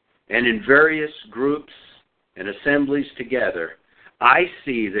Lord, and in various groups and assemblies together, I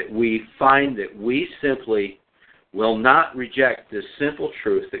see that we find that we simply will not reject this simple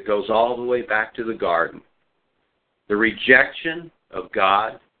truth that goes all the way back to the garden. The rejection of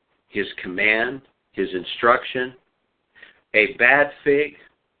God, his command, his instruction, a bad fig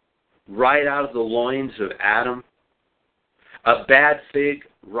right out of the loins of Adam, a bad fig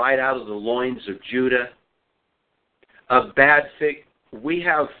right out of the loins of Judah, a bad fig. We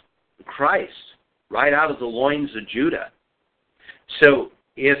have Christ right out of the loins of Judah. So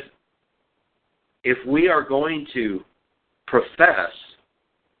if we are going to profess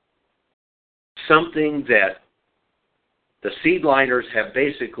something that the seedliners have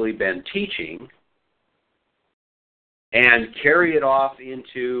basically been teaching and carry it off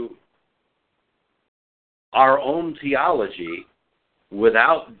into our own theology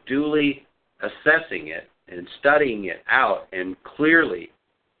without duly assessing it and studying it out and clearly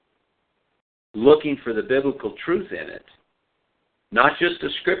looking for the biblical truth in it, not just a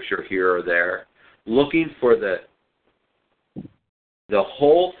scripture here or there, looking for the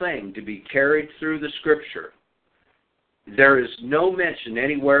whole thing to be carried through the scripture. There is no mention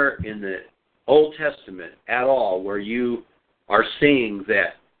anywhere in the Old Testament at all where you are seeing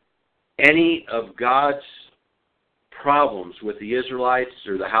that any of God's problems with the Israelites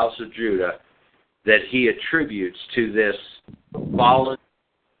or the house of Judah that he attributes to this fallen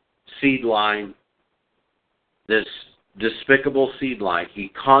seed line, this despicable seed line. He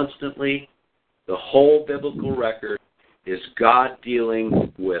constantly, the whole biblical record is God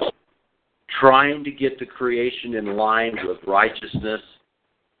dealing with trying to get the creation in line with righteousness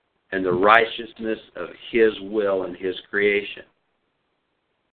and the righteousness of his will and his creation.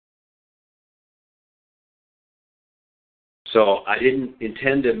 So I didn't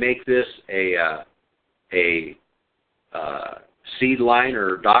intend to make this a seed line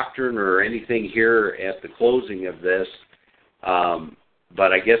or doctrine or anything here at the closing of this,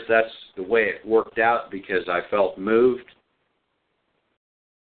 but I guess that's the way it worked out because I felt moved.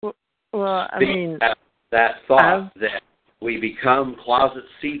 Well, I mean, that thought that we become closet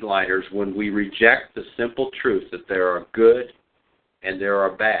seedliners when we reject the simple truth that there are good and there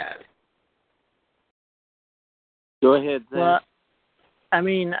are bad. Go ahead, Zach. Well, I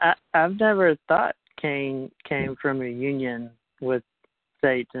mean, I've never thought Cain came from a union with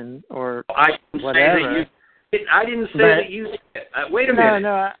Satan or whatever. I didn't say that you did. Wait a minute.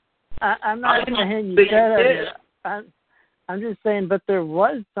 No, I'm not saying you said it. I'm just saying, but there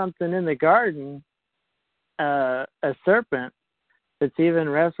was something in the garden, a serpent, that's even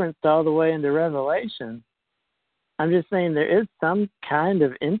referenced all the way into Revelation. I'm just saying there is some kind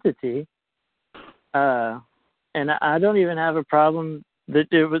of entity, and I don't even have a problem that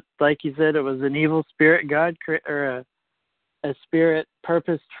it was, like you said, it was an evil spirit God or a spirit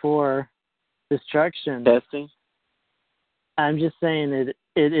purposed for destruction. Testing? I'm just saying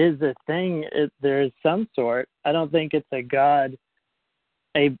it is a thing. There is some sort. I don't think it's a God,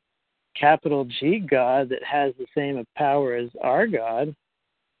 a capital G God that has the same power as our God.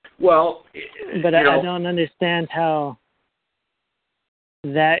 Well, but I don't understand how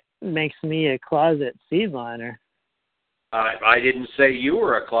that makes me a closet seedliner. I didn't say you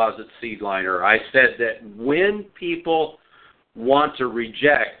were a closet seedliner. I said that when people want to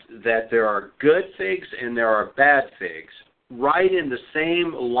reject that there are good figs and there are bad figs, right in the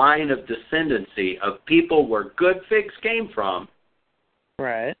same line of descendancy of people where good figs came from,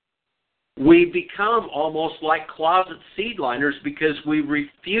 right, we become almost like closet seedliners because we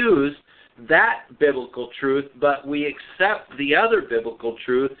refuse that biblical truth, but we accept the other biblical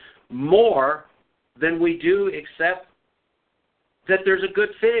truth more than we do accept that there's a good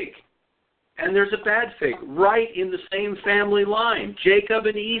fig and there's a bad fig, right in the same family line, Jacob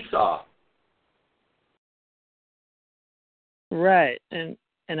and Esau. Right, and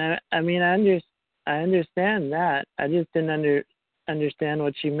I mean I understand that. I just didn't understand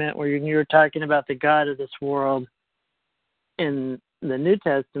what you meant when you were talking about the God of this world in the New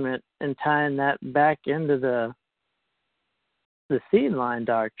Testament and tying that back into the seed line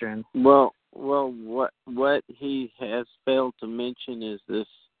doctrine. Well, what he has failed to mention is this: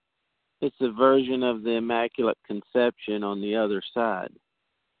 it's a version of the Immaculate Conception on the other side.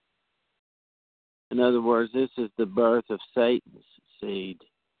 In other words, this is the birth of Satan's seed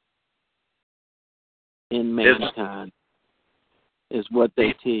in mankind, is what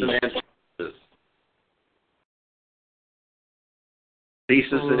they teach.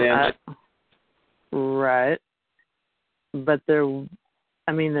 Thesis and answer. Right. But there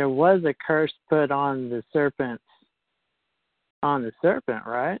was a curse put on the serpent,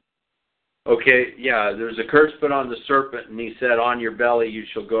 right? Okay, yeah, there's a curse put on the serpent, and he said, on your belly you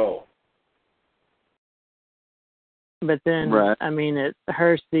shall go. But then, right. I mean,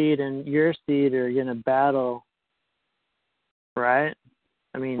 her seed and your seed are going to battle, right?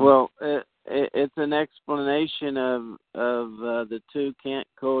 I mean, well, it's an explanation of the two can't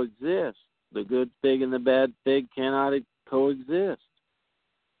coexist. The good fig and the bad fig cannot coexist,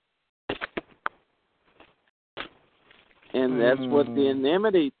 and that's what the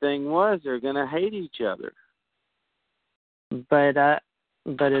enmity thing was. They're going to hate each other. But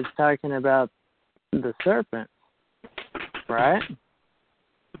it's talking about the serpent. Right?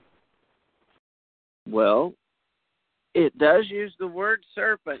 Well, it does use the word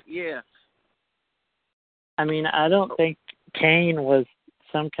serpent, yes. I mean, I don't think Cain was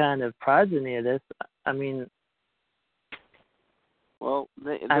some kind of progeny of this. I mean, well,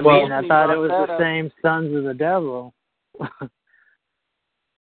 I thought it was the same sons of the devil. It's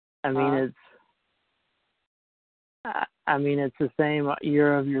the same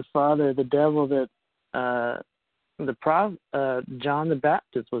year of your father, the devil that John the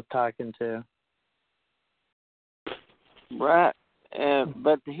Baptist was talking to. Right.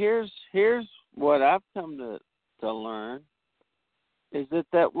 But here's what I've come to learn is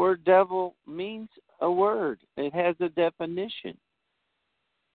that word devil means a word. It has a definition.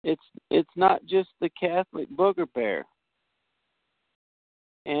 It's not just the Catholic booger bear.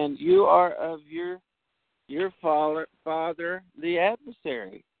 And you are of your father, the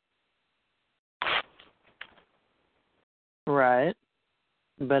adversary. Right.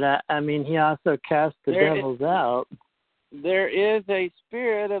 But, he also cast the devils out. There is a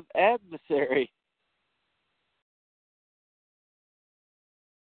spirit of adversary.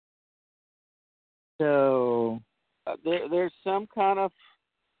 So there's some kind of,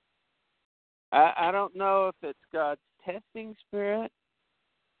 I don't know if it's God's testing spirit.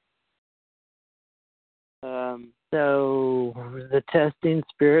 So the testing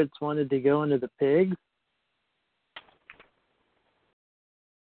spirits wanted to go into the pigs?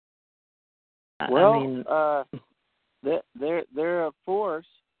 Well, they're a force.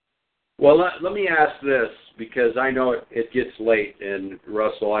 Well, let me ask this, because I know it gets late, and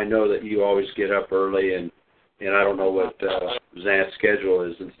Russell, I know that you always get up early, and I don't know what Zant's schedule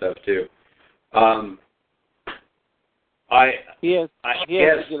is and stuff too. He has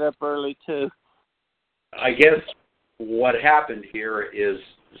to get up early too. I guess what happened here is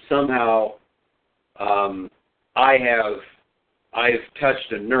somehow I've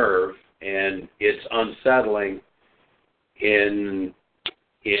touched a nerve, and it's unsettling in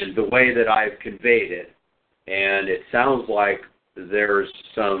the way that I've conveyed it, and it sounds like there's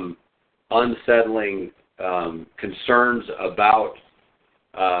some unsettling concerns about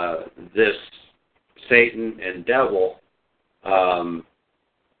this Satan and devil.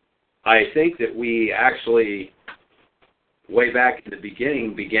 I think that we actually way back in the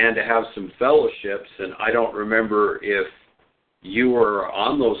beginning, began to have some fellowships, and I don't remember if you were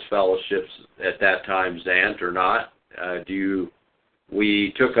on those fellowships at that time, Zant, or not.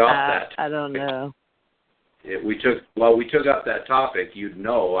 We took up that topic. I don't know. We took up that topic. You'd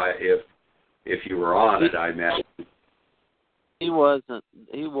know if you were on it, I imagine. He wasn't.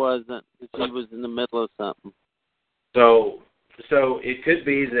 He was in the middle of something. So it could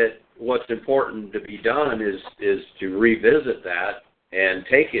be that what's important to be done is to revisit that and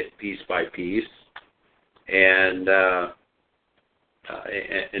take it piece by piece, and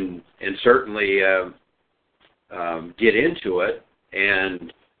certainly get into it.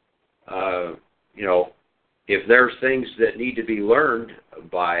 And if there's things that need to be learned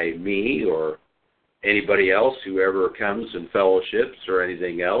by me or anybody else, whoever comes in fellowships or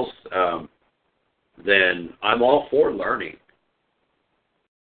anything else, then I'm all for learning.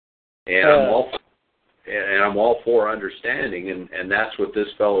 And I'm all for understanding, and that's what this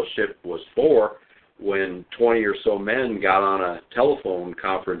fellowship was for. When 20 or so men got on a telephone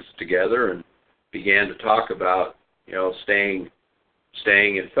conference together and began to talk about, staying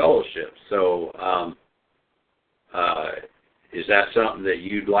in fellowship. So, is that something that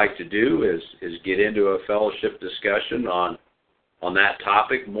you'd like to do? Is get into a fellowship discussion on that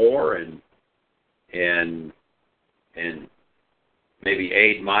topic more, and maybe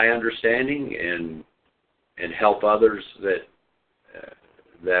aid my understanding and help others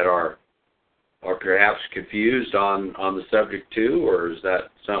that are perhaps confused on the subject too? Or is that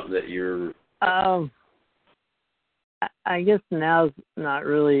something that you're? I guess now's not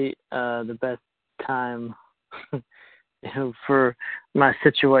really the best time, for my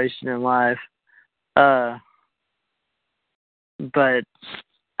situation in life. But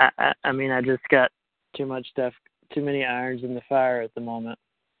I mean, I just got too much stuff, too many irons in the fire at the moment.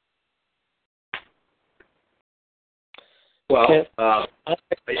 Well, it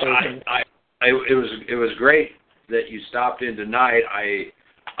was great that you stopped in tonight. I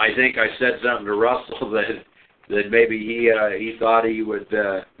think I said something to Russell that maybe he thought he would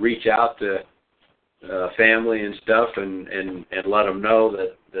reach out to family and stuff and let them know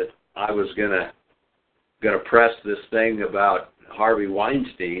that I was gonna press this thing about Harvey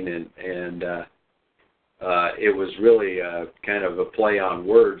Weinstein, and it was really kind of a play on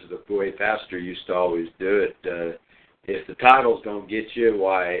words, the way Pastor used to always do it. If the titles don't get you,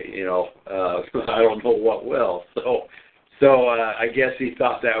 why, I don't know what will. So I guess he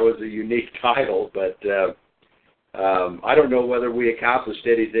thought that was a unique title, but I don't know whether we accomplished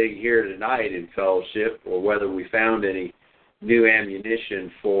anything here tonight in fellowship, or whether we found any new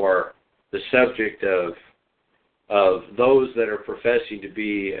ammunition for the subject of those that are professing to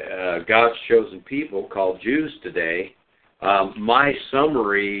be God's chosen people called Jews today. My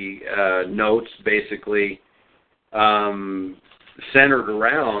summary notes basically centered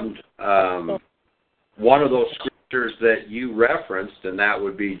around one of those scriptures that you referenced, and that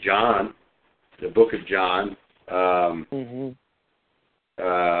would be John, the book of John. I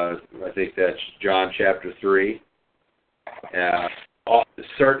think that's John chapter 3.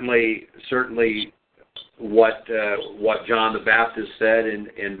 Certainly, what John the Baptist said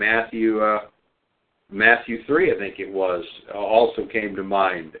in Matthew 3, I think it was, also came to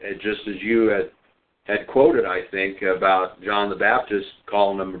mind. Just as you had quoted, I think, about John the Baptist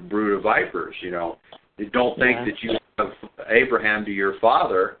calling them a brood of vipers. You don't think that you have Abraham to your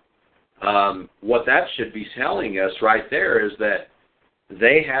father. What that should be telling us right there is that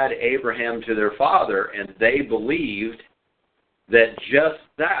they had Abraham to their father, and they believed that just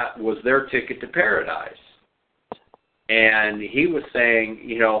that was their ticket to paradise. And he was saying,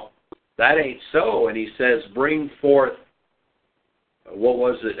 that ain't so. And he says, bring forth, what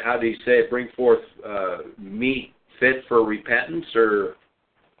was it? How did he say it? Bring forth meat fit for repentance, or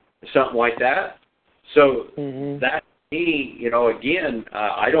something like that. So that, me, again,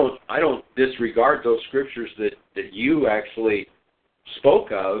 I don't disregard those scriptures that you actually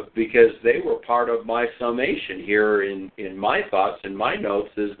spoke of, because they were part of my summation here in my thoughts and my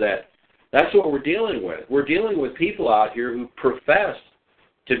notes, is that's what we're dealing with. We're dealing with people out here who profess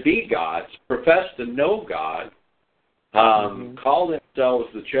to be gods, profess to know God, call themselves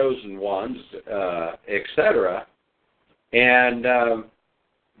the chosen ones, etc., and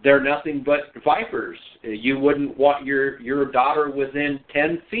they're nothing but vipers. You wouldn't want your daughter within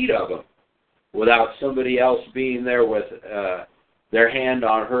 10 feet of them without somebody else being there with their hand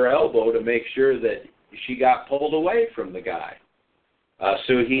on her elbow to make sure that she got pulled away from the guy.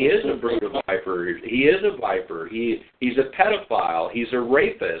 So he is a brood of vipers. He is a viper. He's a pedophile. He's a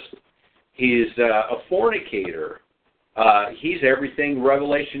rapist. He's a fornicator. He's everything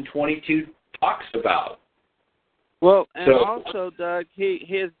Revelation 22 talks about. Well, and also, Doug,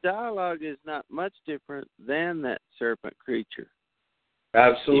 his dialogue is not much different than that serpent creature.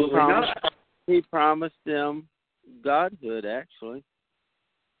 Absolutely not. He promised them godhood, actually.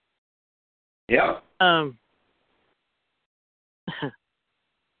 Yeah.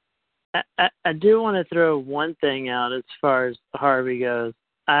 I do want to throw one thing out as far as Harvey goes.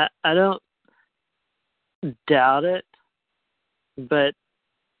 I don't doubt it, but,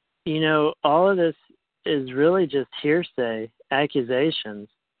 all of this is really just hearsay, accusations.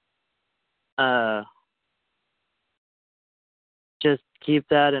 Just keep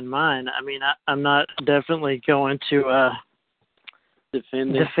that in mind. I mean, I'm not definitely going to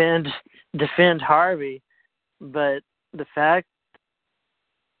defend Harvey, but the fact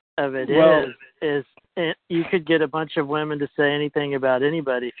of it is you could get a bunch of women to say anything about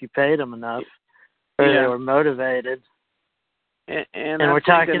anybody if you paid them enough, or they were motivated. And we're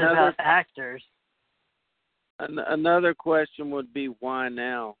talking about actors. Another question would be, why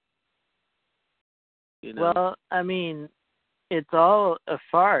now? Well, I mean, it's all a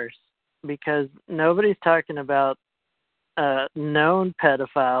farce because nobody's talking about known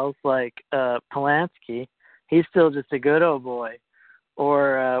pedophiles like Polanski. He's still just a good old boy.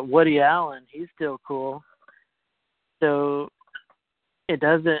 Or Woody Allen, he's still cool. So it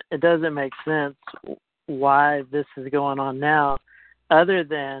doesn't make sense why this is going on now, other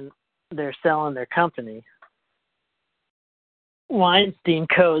than they're selling their company. Weinstein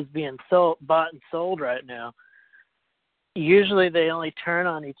Co. is being bought and sold right now. Usually they only turn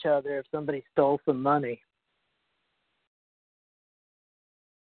on each other if somebody stole some money.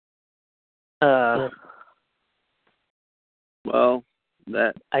 Well,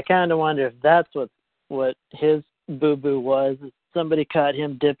 that I kind of wonder if that's what his boo-boo was. Somebody caught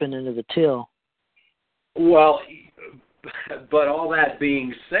him dipping into the till. Well, but all that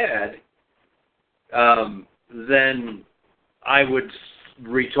being said, then I would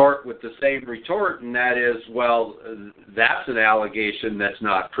retort with the same retort, and that is, well, that's an allegation that's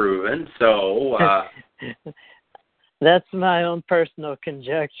not proven. So that's my own personal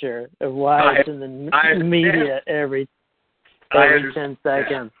conjecture of why it's in the media every 10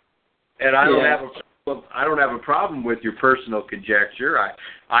 seconds. And I don't have a problem with your personal conjecture.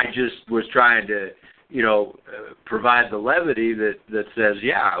 I just was trying to, provide the levity that says,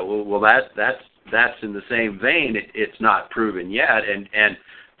 that's in the same vein. It's not proven yet, and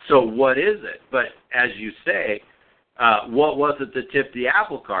so what is it? But as you say, what was it that tipped the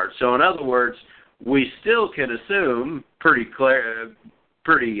apple cart? So in other words, we still can assume probably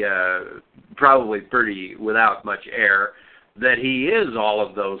pretty without much error, that he is all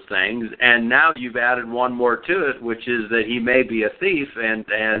of those things, and now you've added one more to it, which is that he may be a thief and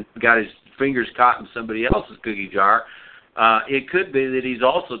got his fingers caught in somebody else's cookie jar. It could be that he's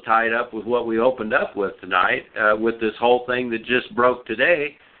also tied up with what we opened up with tonight, with this whole thing that just broke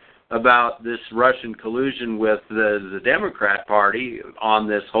today about this Russian collusion with the Democrat Party on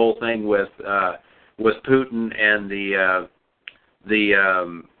this whole thing with Putin and the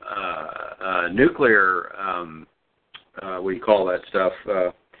nuclear. What do you call that stuff?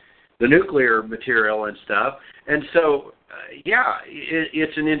 The nuclear material and stuff. And so,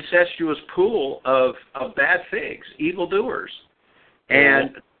 it's an incestuous pool of bad figs, evildoers.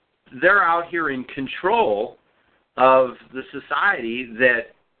 And they're out here in control of the society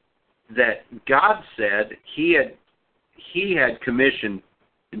that God said he had commissioned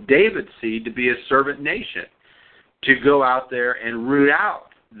David's seed to be a servant nation, to go out there and root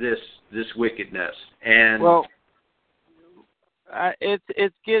out this wickedness. And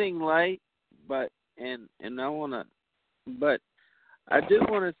it's getting late, but I do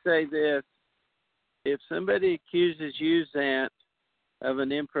want to say this: if somebody accuses you, Zant, of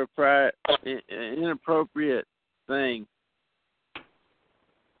an inappropriate thing,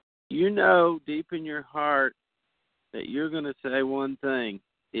 deep in your heart that you're going to say one thing: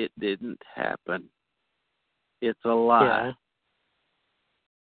 it didn't happen. It's a lie.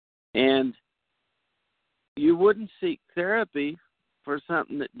 Yeah. And you wouldn't seek therapy for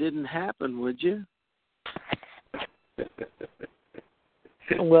something that didn't happen, would you?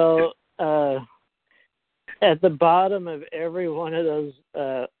 Well, at the bottom of every one of those,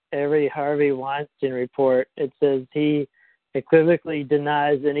 every Harvey Weinstein report, it says he equivocally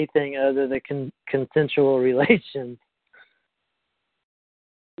denies anything other than consensual relations.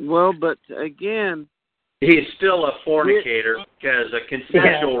 Well, but again, he's still a fornicator because a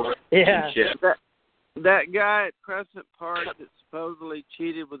consensual relationship. That guy at Crescent Park that supposedly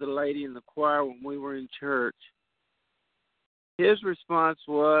cheated with a lady in the choir when we were in church, his response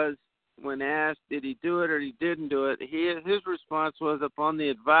was, when asked did he do it or he didn't do it, his response was, upon the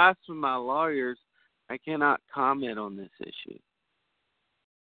advice of my lawyers, I cannot comment on this issue.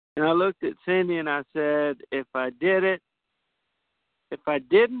 And I looked at Cindy and I said, if I didn't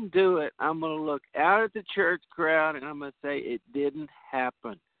do it, I'm going to look out at the church crowd and I'm going to say it didn't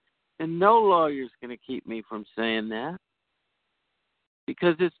happen. And no lawyer's going to keep me from saying that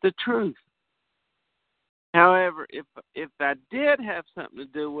because it's the truth. However, if I did have something to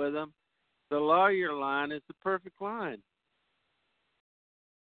do with them, the lawyer line is the perfect line.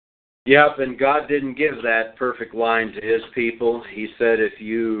 Yep, and God didn't give that perfect line to his people. He said if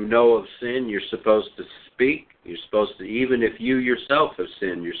you know of sin, you're supposed to speak. You're supposed to, even if you yourself have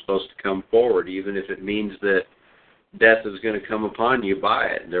sinned, you're supposed to come forward, even if it means that death is going to come upon you by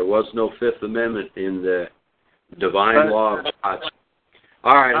it. There was no Fifth Amendment in the divine law of God.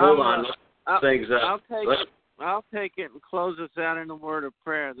 All right, hold on. Things up. I'll take it and close us out in a word of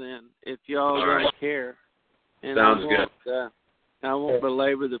prayer then, if y'all don't care. And sounds good. I won't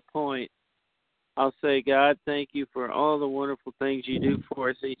belabor the point. I'll say, God, thank you for all the wonderful things you do for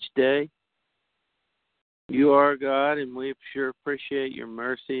us each day. You are God, and we sure appreciate your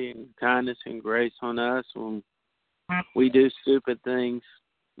mercy and kindness and grace on us when we do stupid things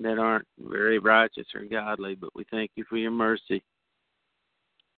that aren't very righteous or godly, but we thank you for your mercy.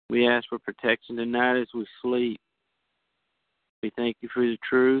 We ask for protection tonight as we sleep. We thank you for the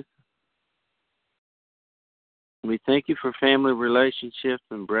truth. We thank you for family relationships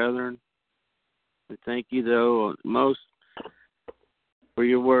and brethren. We thank you, though, most for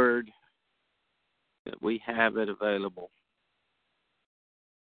your word, that we have it available.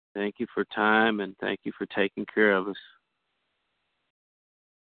 Thank you for time, and thank you for taking care of us.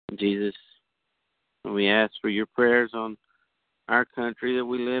 Jesus, and we ask for your prayers on our country that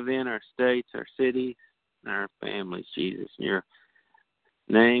we live in, our states, our cities, and our families, Jesus. In your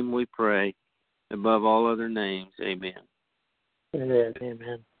name we pray. Above all other names, amen. Amen.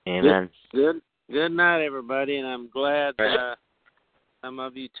 Amen. Amen. Good night, everybody, and I'm glad some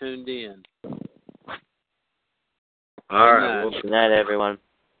of you tuned in. All right. Good night, everyone.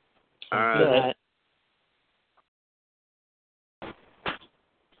 All right. Good night.